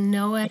 I can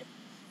know it.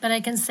 but I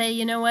can say,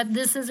 you know what,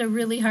 this is a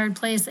really hard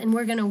place, and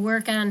we're going to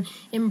work on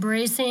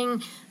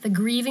embracing the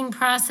grieving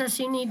process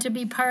you need to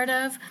be part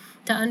of,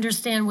 to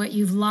understand what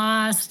you've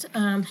lost,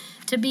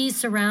 to be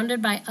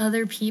surrounded by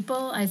other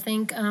people. I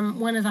think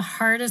one of the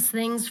hardest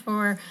things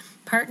for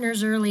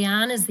partners early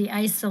on is the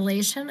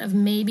isolation of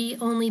maybe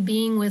only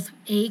being with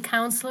a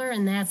counselor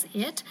and that's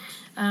it.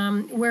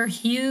 We're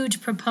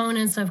huge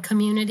proponents of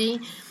community,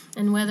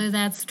 and whether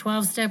that's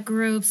 12-step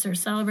groups or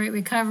Celebrate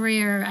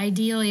Recovery, or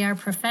ideally our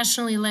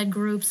professionally led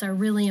groups, are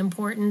really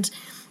important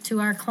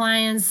to our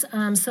clients,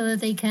 so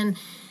that they can,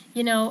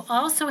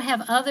 also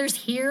have others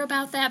hear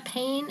about that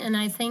pain. And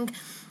I think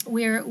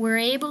we're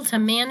able to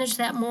manage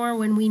that more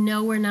when we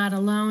know we're not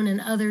alone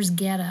and others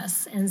get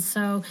us. And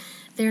so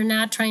they're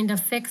not trying to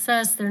fix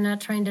us. They're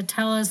not trying to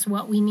tell us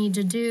what we need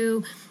to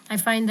do. I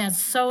find that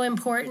so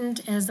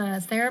important as a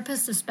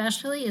therapist,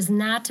 especially, is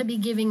not to be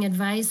giving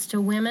advice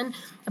to women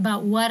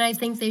about what I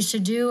think they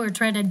should do, or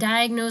try to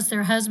diagnose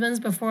their husbands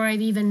before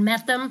I've even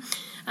met them.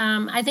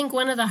 I think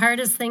one of the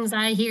hardest things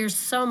I hear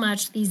so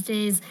much these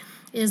days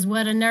is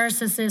what a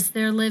narcissist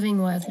they're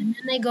living with. And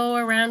then they go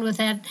around with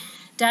that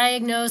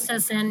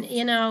diagnosis, and,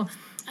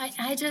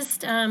 I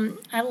just,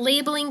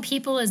 labeling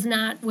people is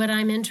not what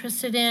I'm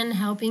interested in.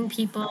 Helping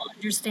people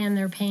understand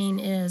their pain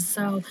is.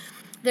 So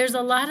there's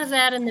a lot of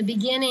that in the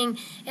beginning,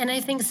 and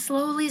I think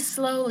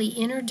slowly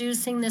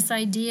introducing this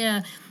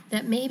idea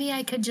that maybe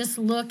I could just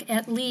look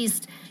at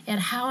least at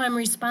how I'm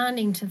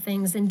responding to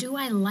things, and do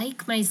I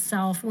like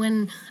myself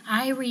when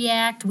I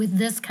react with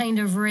this kind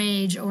of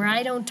rage, or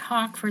I don't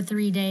talk for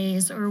 3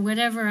 days, or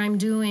whatever I'm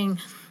doing.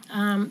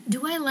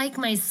 Do I like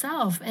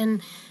myself?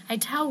 And I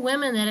tell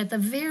women that at the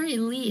very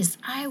least,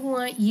 I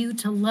want you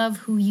to love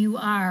who you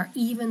are,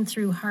 even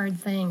through hard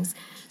things.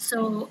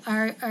 So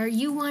are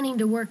you wanting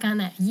to work on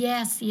that?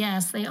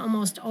 Yes. They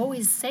almost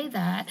always say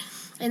that.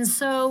 And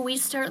so we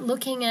start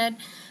looking at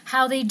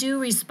how they do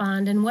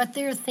respond and what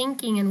they're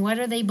thinking and what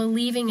are they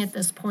believing at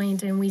this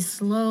point. And we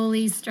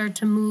slowly start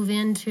to move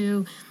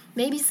into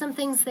maybe some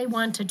things they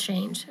want to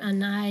change.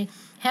 And I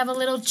have a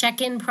little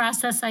check-in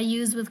process I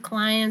use with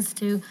clients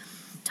to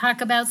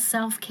talk about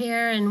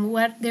self-care and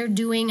what they're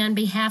doing on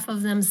behalf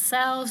of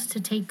themselves to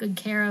take good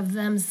care of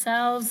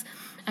themselves.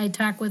 I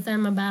talk with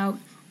them about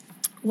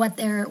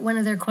one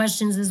of their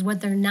questions is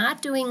what they're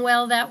not doing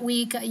well that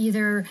week,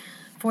 either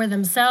for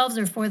themselves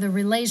or for the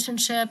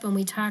relationship, and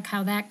we talk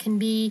how that can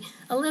be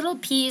a little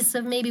piece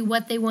of maybe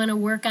what they want to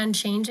work on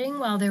changing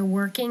while they're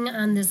working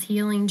on this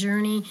healing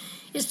journey.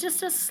 It's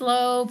just a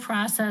slow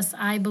process,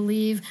 I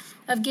believe,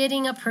 of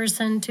getting a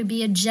person to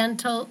be a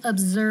gentle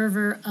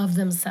observer of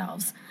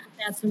themselves.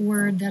 That's a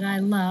word that I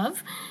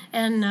love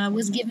and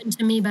was given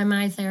to me by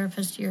my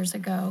therapist years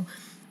ago.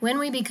 When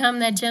we become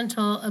that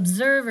gentle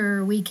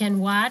observer, we can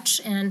watch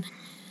and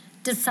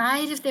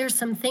decide if there's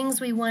some things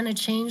we want to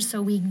change,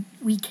 so we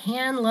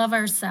can love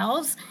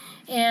ourselves.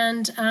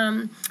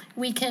 And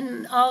we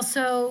can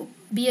also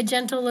be a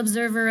gentle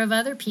observer of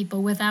other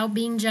people without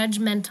being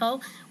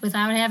judgmental,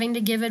 without having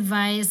to give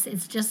advice.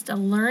 It's just a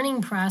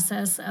learning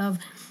process of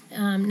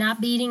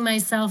not beating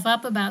myself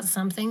up about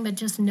something, but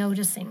just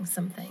noticing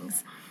some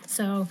things.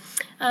 So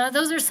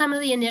those are some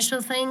of the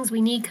initial things. We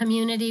need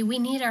community. We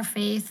need our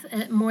faith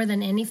more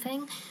than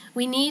anything.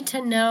 We need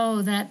to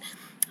know that,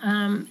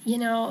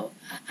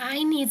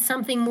 I need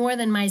something more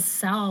than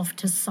myself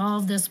to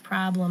solve this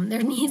problem.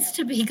 There needs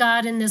to be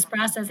God in this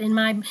process.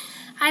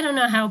 I don't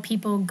know how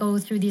people go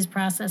through these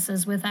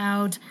processes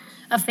without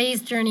a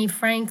faith journey,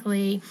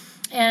 frankly,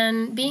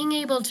 and being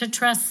able to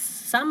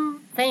trust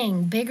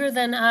something bigger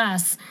than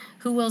us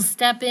who will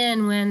step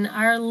in when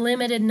our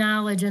limited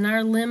knowledge and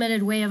our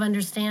limited way of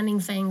understanding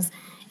things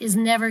is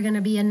never going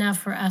to be enough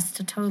for us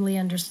to totally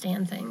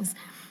understand things.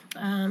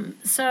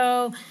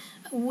 So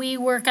we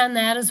work on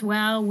that as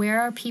well.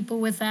 Where are people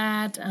with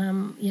that?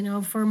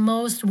 For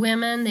most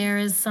women, there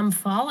is some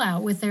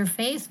fallout with their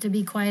faith, to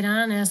be quite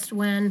honest,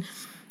 when,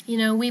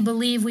 we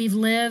believe we've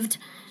lived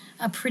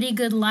a pretty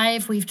good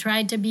life. We've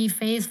tried to be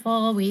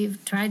faithful.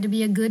 We've tried to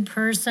be a good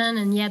person.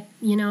 And yet,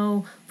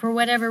 for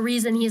whatever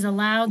reason, he's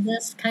allowed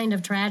this kind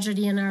of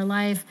tragedy in our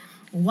life.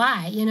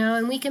 Why?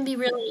 And we can be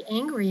really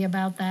angry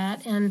about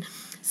that. And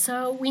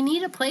so we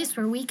need a place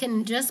where we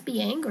can just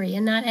be angry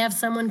and not have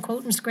someone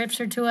quoting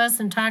scripture to us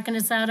and talking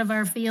us out of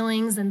our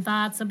feelings and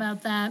thoughts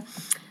about that.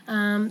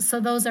 So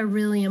those are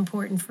really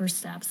important first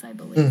steps, I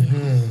believe.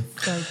 Mm-hmm.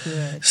 So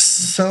good.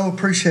 So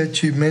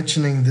appreciate you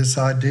mentioning this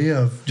idea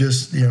of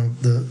just,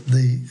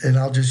 and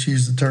I'll just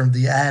use the term,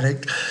 the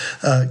addict,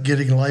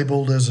 getting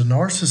labeled as a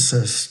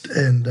narcissist.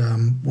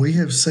 And we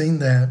have seen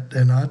that,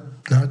 and I'm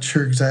not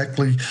sure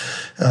exactly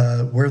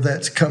where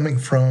that's coming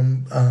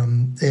from.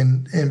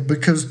 And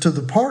because to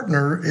the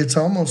partner, it's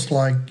almost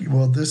like,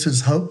 well, this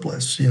is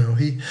hopeless.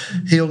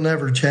 He'll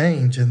never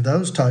change, and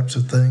those types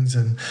of things.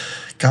 And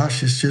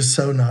gosh, it's just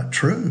so not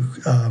true.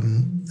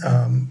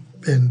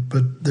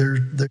 But there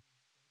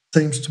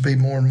seems to be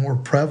more and more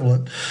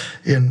prevalent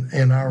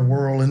in our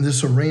world, in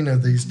this arena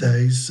these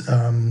days,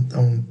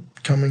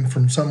 coming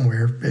from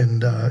somewhere,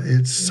 and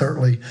it's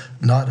certainly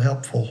not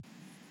helpful.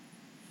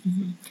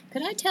 Mm-hmm.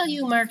 Could I tell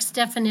you Mark's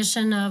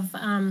definition of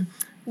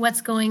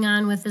what's going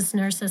on with this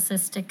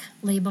narcissistic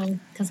label?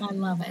 Because I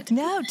love it.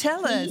 No,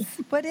 tell us.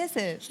 What is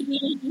it?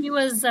 He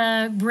was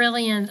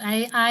brilliant,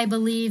 I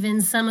believe,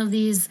 in some of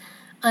these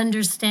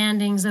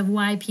understandings of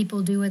why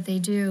people do what they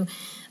do.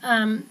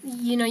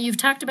 You've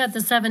talked about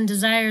the 7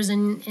 desires,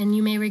 and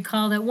you may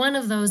recall that one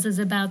of those is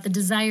about the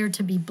desire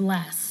to be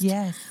blessed.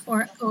 Yes.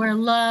 Or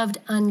loved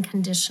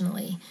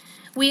unconditionally.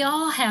 We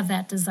all have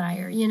that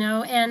desire,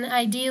 and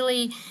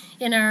ideally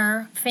in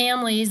our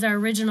families, our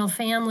original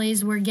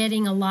families, we're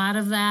getting a lot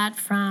of that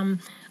from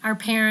our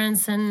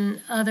parents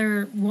and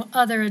other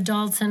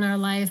adults in our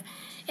life.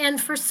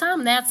 And for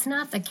some, that's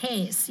not the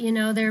case.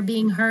 They're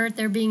being hurt,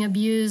 they're being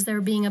abused,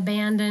 they're being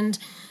abandoned.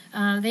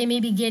 They may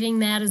be getting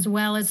that as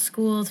well at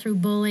school through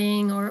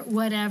bullying or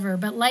whatever.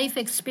 But life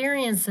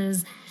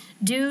experiences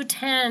do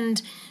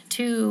tend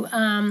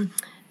to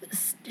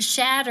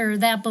shatter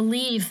that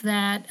belief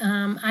that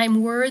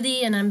I'm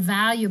worthy and I'm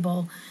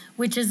valuable,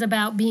 which is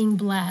about being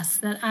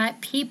blessed,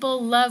 that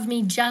people love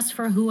me just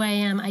for who I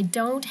am. I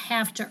don't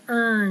have to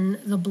earn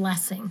the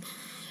blessing.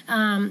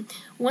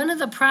 One of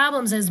the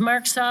problems, as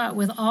Mark saw it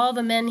with all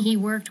the men he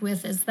worked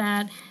with, is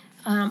that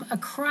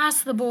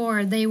across the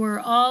board, they were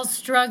all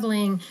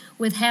struggling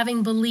with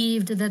having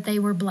believed that they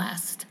were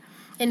blessed.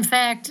 In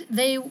fact,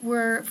 they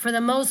were, for the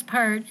most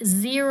part,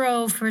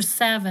 0 for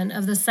 7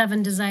 of the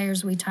 7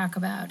 desires we talk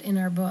about in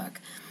our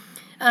book.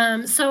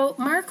 So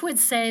Mark would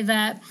say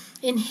that,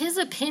 in his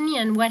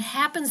opinion, what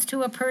happens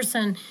to a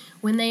person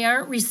when they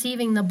aren't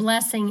receiving the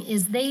blessing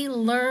is they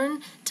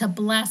learn to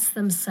bless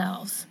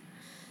themselves,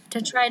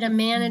 to try to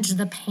manage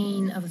the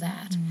pain of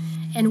that.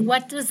 And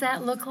what does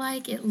that look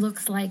like? It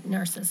looks like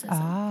narcissism.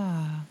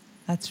 Ah,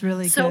 that's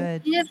really good. So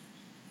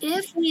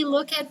if we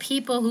look at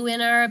people who, in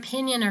our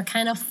opinion, are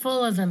kind of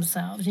full of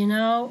themselves,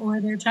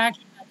 or they're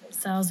talking about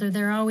themselves, or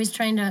they're always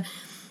trying to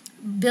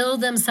build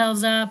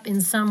themselves up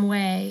in some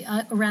way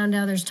around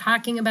others,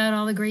 talking about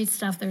all the great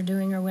stuff they're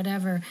doing or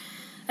whatever,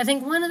 I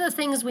think one of the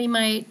things we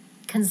might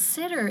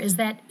consider is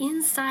that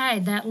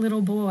inside that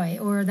little boy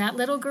or that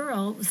little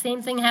girl, the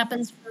same thing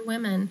happens for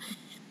women,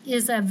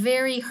 is a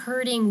very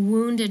hurting,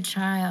 wounded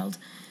child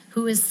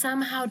who is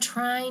somehow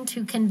trying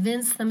to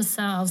convince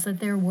themselves that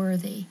they're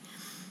worthy.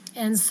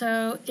 And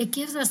so it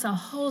gives us a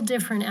whole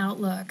different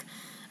outlook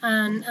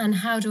on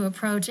how to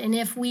approach. And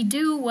if we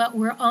do what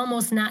we're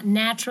almost not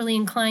naturally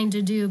inclined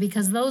to do,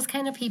 because those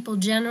kind of people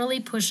generally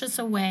push us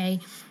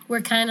away,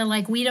 we're kind of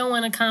like, we don't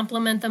want to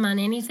compliment them on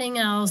anything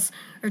else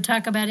or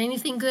talk about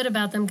anything good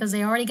about them because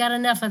they already got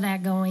enough of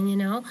that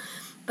going,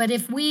 But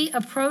if we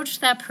approach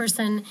that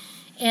person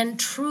and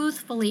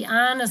truthfully,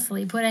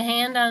 honestly, put a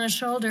hand on a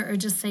shoulder or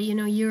just say,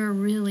 you're a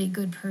really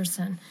good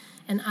person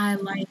and I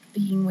like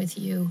being with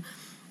you,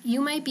 you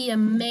might be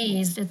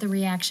amazed at the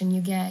reaction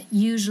you get.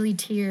 Usually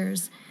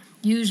tears,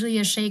 usually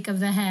a shake of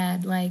the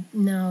head, like,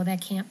 no,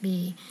 that can't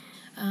be.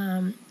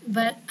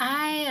 But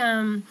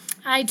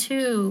I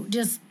too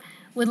just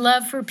would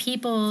love for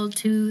people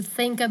to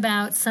think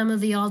about some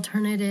of the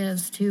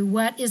alternatives to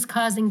what is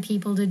causing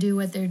people to do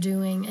what they're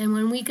doing. And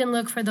when we can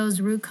look for those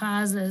root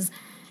causes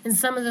and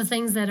some of the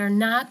things that are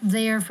not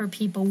there for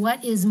people,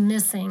 what is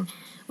missing,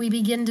 we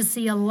begin to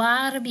see a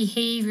lot of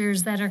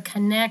behaviors that are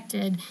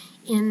connected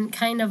in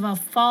kind of a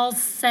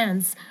false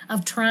sense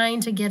of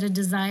trying to get a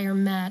desire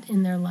met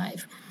in their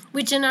life,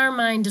 which in our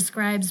mind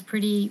describes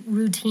pretty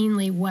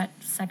routinely what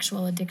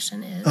sexual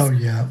addiction is. Oh,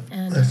 yeah.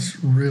 And,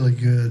 that's really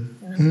good.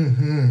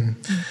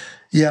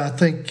 Yeah, I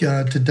think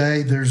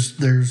today there's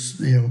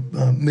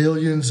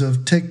millions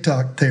of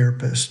TikTok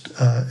therapists.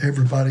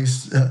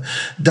 Everybody's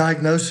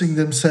diagnosing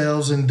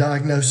themselves and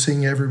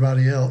diagnosing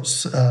everybody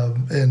else,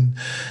 and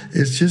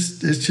it's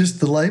just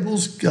the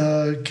labels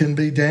can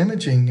be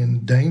damaging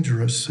and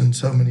dangerous in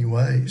so many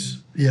ways.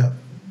 Yeah.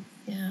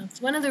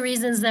 It's one of the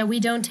reasons that we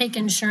don't take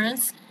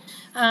insurance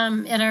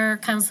at our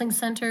counseling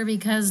center,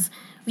 because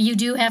you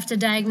do have to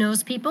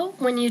diagnose people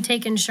when you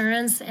take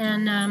insurance,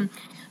 and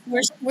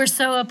we're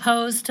so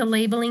opposed to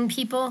labeling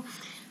people,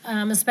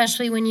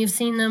 especially when you've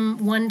seen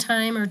them one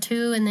time or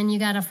two, and then you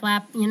got to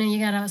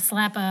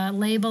slap a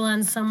label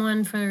on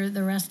someone for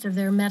the rest of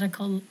their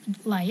medical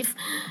life.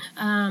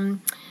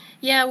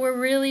 We're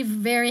really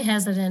very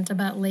hesitant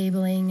about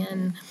labeling,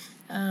 and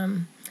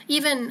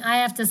even, I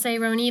have to say,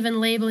 Roan,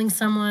 even labeling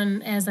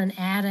someone as an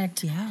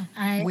addict,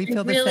 we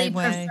feel the really same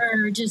way.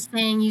 prefer just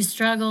saying you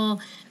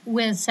struggle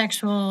with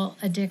sexual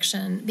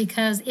addiction,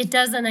 because it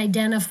doesn't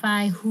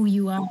identify who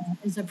you are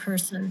as a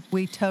person.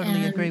 We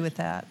totally agree with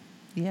that.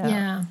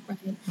 Yeah, right.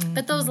 Mm-hmm.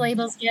 But those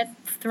labels get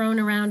thrown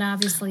around,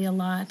 obviously, a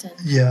lot.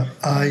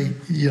 I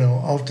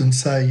often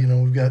say,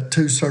 we've got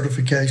 2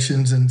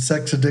 certifications in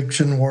sex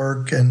addiction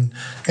work, and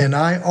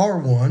I are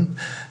one.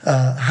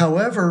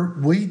 However,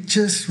 we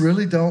just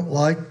really don't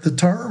like the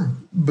term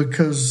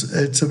because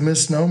it's a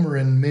misnomer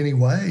in many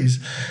ways.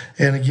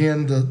 And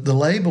again, the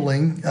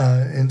labeling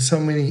and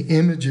so many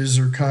images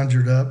are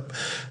conjured up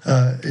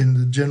in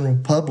the general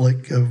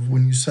public of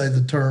when you say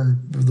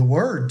the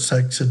word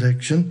sex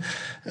addiction.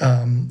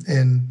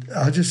 And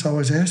I just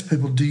always ask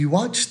people, do you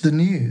watch the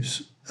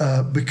news?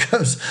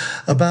 because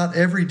about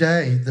every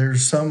day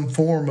there's some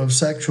form of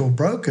sexual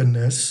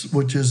brokenness,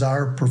 which is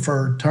our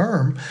preferred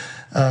term,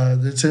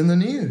 that's in the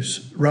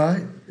news,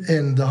 right?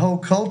 And the whole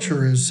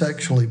culture is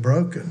sexually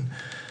broken.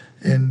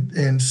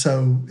 And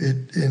so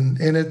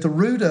and at the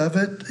root of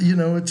it,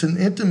 it's an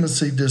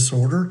intimacy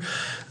disorder,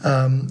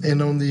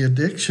 and on the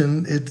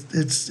addiction,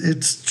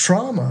 it's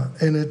trauma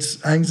and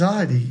it's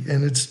anxiety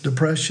and it's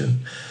depression.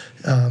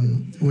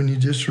 When you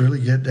just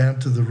really get down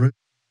to the root,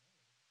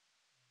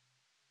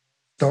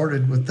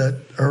 started with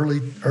that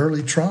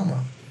early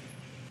trauma.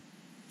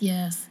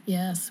 Yes.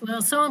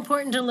 Well, so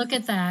important to look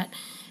at that,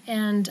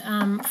 and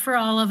for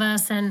all of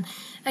us. And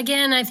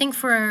again, I think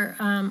for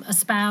a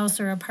spouse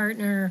or a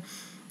partner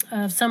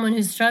of someone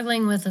who's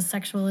struggling with a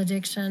sexual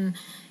addiction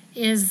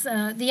is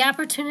the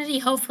opportunity,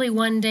 hopefully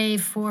one day,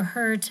 for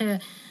her to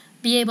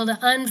be able to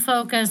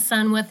unfocus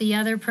on what the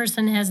other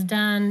person has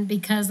done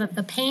because of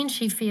the pain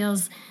she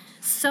feels,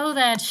 so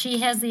that she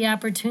has the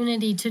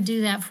opportunity to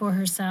do that for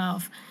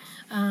herself.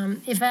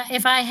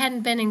 If I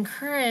hadn't been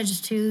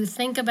encouraged to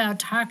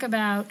talk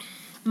about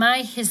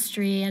my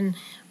history and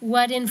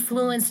what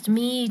influenced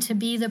me to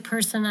be the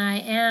person I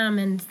am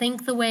and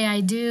think the way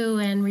I do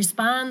and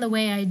respond the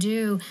way I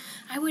do,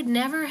 I would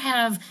never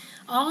have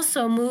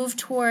also moved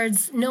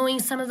towards knowing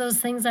some of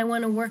those things I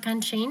want to work on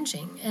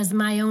changing as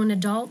my own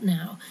adult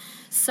now.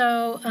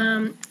 So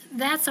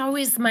that's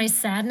always my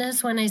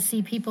sadness when I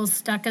see people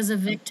stuck as a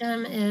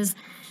victim, is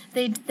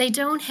they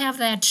don't have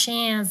that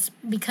chance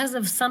because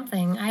of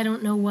something. I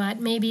don't know what.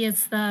 Maybe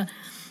it's the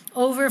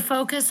over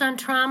focus on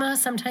trauma.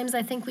 Sometimes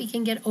I think we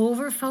can get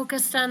over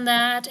focused on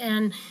that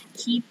and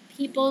keep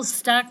people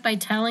stuck by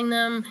telling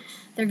them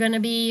they're going to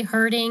be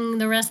hurting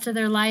the rest of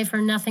their life or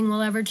nothing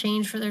will ever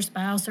change for their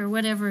spouse or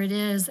whatever it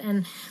is.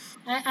 And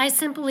I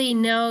simply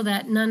know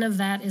that none of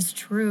that is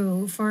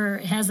true.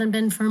 It hasn't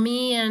been for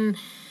me, and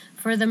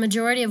for the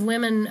majority of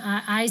women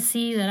I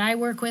see that I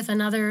work with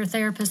and other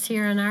therapists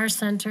here in our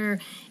center,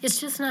 it's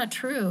just not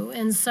true.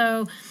 And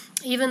so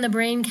even the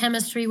brain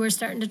chemistry we're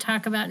starting to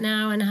talk about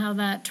now and how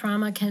that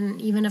trauma can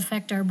even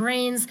affect our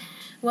brains,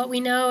 what we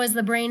know is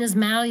the brain is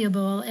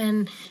malleable.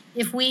 And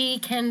if we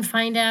can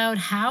find out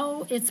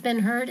how it's been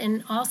hurt,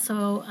 and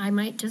also I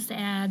might just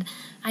add,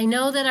 I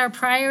know that our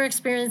prior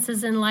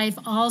experiences in life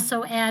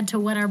also add to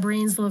what our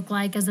brains look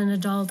like as an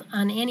adult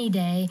on any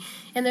day.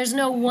 And there's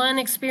no one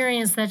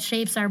experience that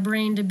shapes our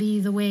brain to be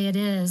the way it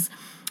is.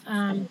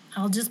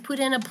 I'll just put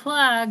in a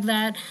plug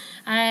that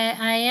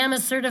I am a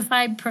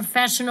certified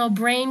professional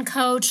brain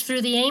coach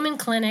through the Amen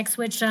Clinics,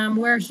 which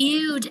we're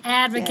huge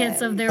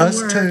advocates of their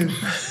Us work. too.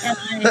 And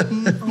I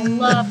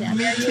love that.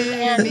 Me too.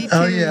 And, Me too.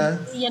 Oh, yeah.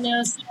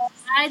 So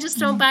I just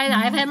don't buy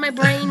that. I've had my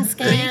brain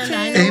scanned.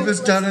 I know Eva's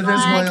what done it it's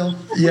as like. well.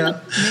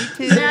 Yeah. Me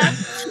too. Yeah.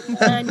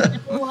 And you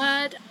know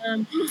what?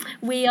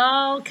 We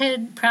all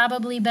could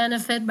probably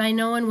benefit by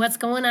knowing what's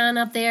going on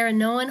up there, and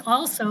knowing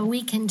also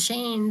we can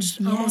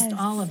change almost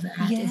all of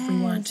that if we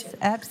want to.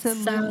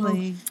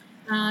 Absolutely.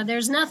 So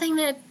there's nothing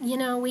that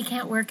we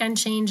can't work on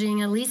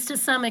changing, at least to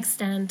some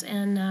extent,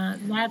 and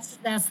that's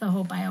the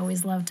hope I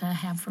always love to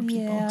have for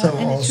people. Yeah, So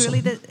and awesome.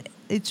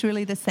 it's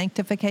really the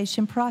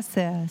sanctification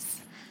process,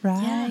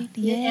 right?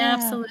 Yeah, it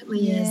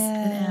absolutely is.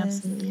 It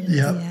absolutely is.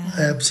 Yep, Yeah.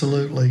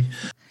 absolutely.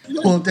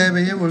 Well,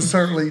 Debbie, it was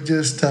certainly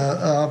just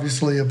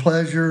obviously a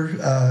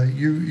pleasure.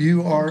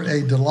 You are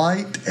a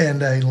delight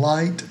and a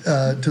light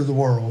to the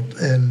world,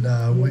 and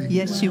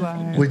Yes, you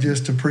are. we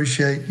just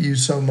appreciate you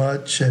so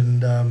much.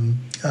 And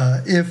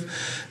if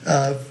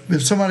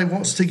somebody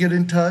wants to get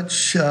in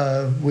touch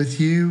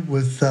with you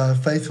with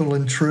Faithful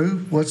and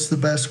True, what's the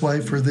best way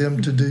for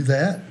them to do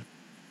that?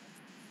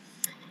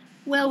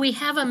 Well, we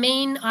have a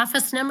main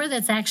office number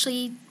that's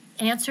actually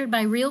answered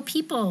by real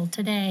people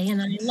today,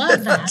 and I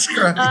love that. That's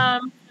great.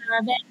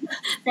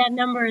 That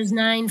number is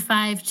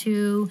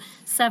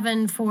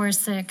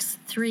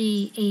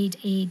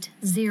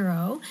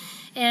 952-746-3880.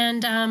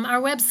 And our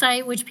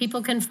website, which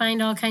people can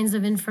find all kinds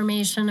of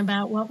information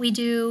about what we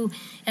do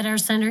at our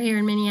center here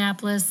in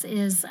Minneapolis,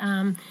 is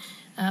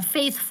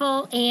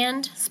faithful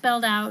and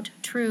spelled out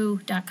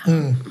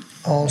true.com.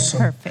 Awesome.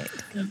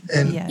 Perfect.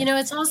 And Yes.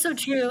 It's also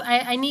true.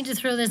 I need to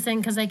throw this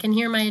in because I can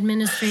hear my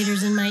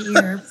administrators in my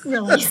ear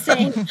really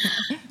saying,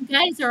 you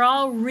guys are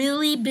all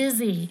really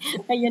busy,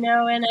 and you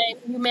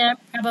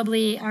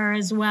probably are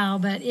as well.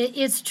 But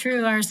it's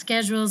true. Our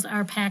schedules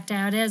are packed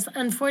out, as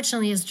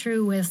unfortunately is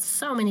true with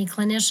so many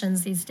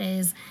clinicians these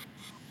days.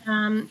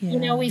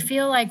 We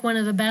feel like one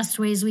of the best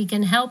ways we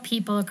can help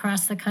people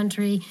across the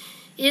country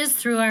is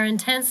through our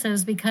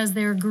intensives, because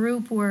they're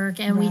group work,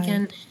 and we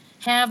can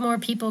have more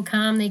people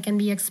come. They can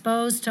be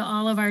exposed to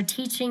all of our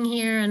teaching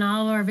here and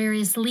all of our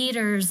various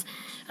leaders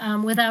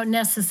without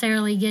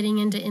necessarily getting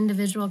into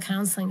individual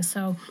counseling.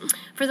 So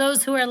for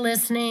those who are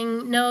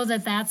listening, know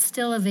that that's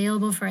still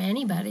available for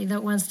anybody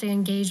that wants to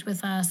engage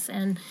with us.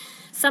 And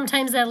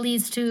sometimes that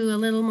leads to a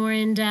little more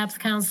in-depth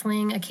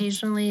counseling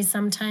occasionally,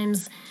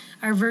 sometimes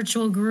our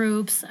virtual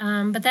groups.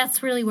 But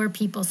that's really where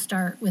people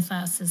start with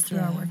us, is through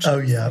our workshops. Oh,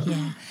 yeah.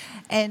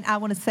 And I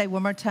want to say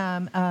one more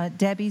time,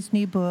 Debbie's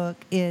new book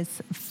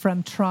is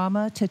From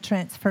Trauma to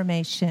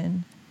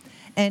Transformation.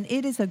 And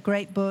it is a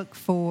great book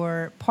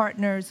for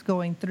partners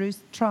going through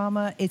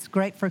trauma. It's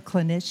great for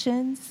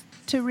clinicians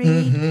to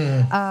read,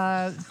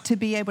 to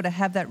be able to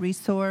have that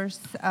resource,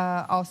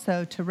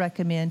 also to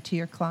recommend to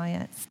your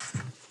clients.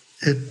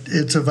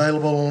 It's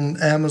available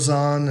on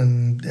Amazon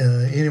and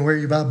anywhere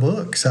you buy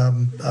books,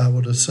 I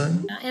would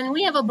assume. And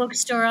we have a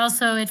bookstore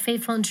also at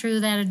Faithful and True,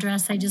 that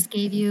address I just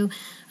gave you.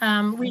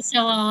 We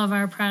sell all of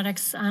our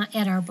products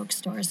at our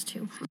bookstores,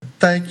 too.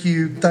 Thank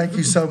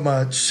you so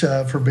much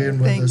for being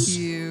with us. Thank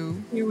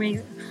you. You're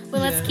welcome.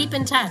 Well, let's keep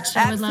in touch.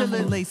 I would love it.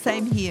 Absolutely.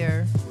 Same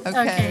here.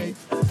 Okay.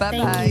 Bye-bye.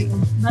 Thank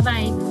you.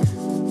 Bye-bye.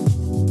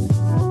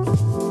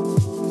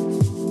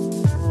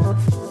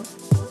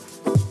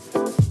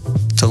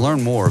 To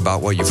learn more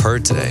about what you've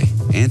heard today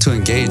and to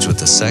engage with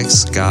the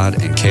Sex,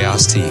 God, and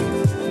Chaos team,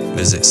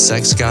 visit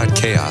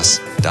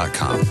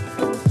sexgodchaos.com.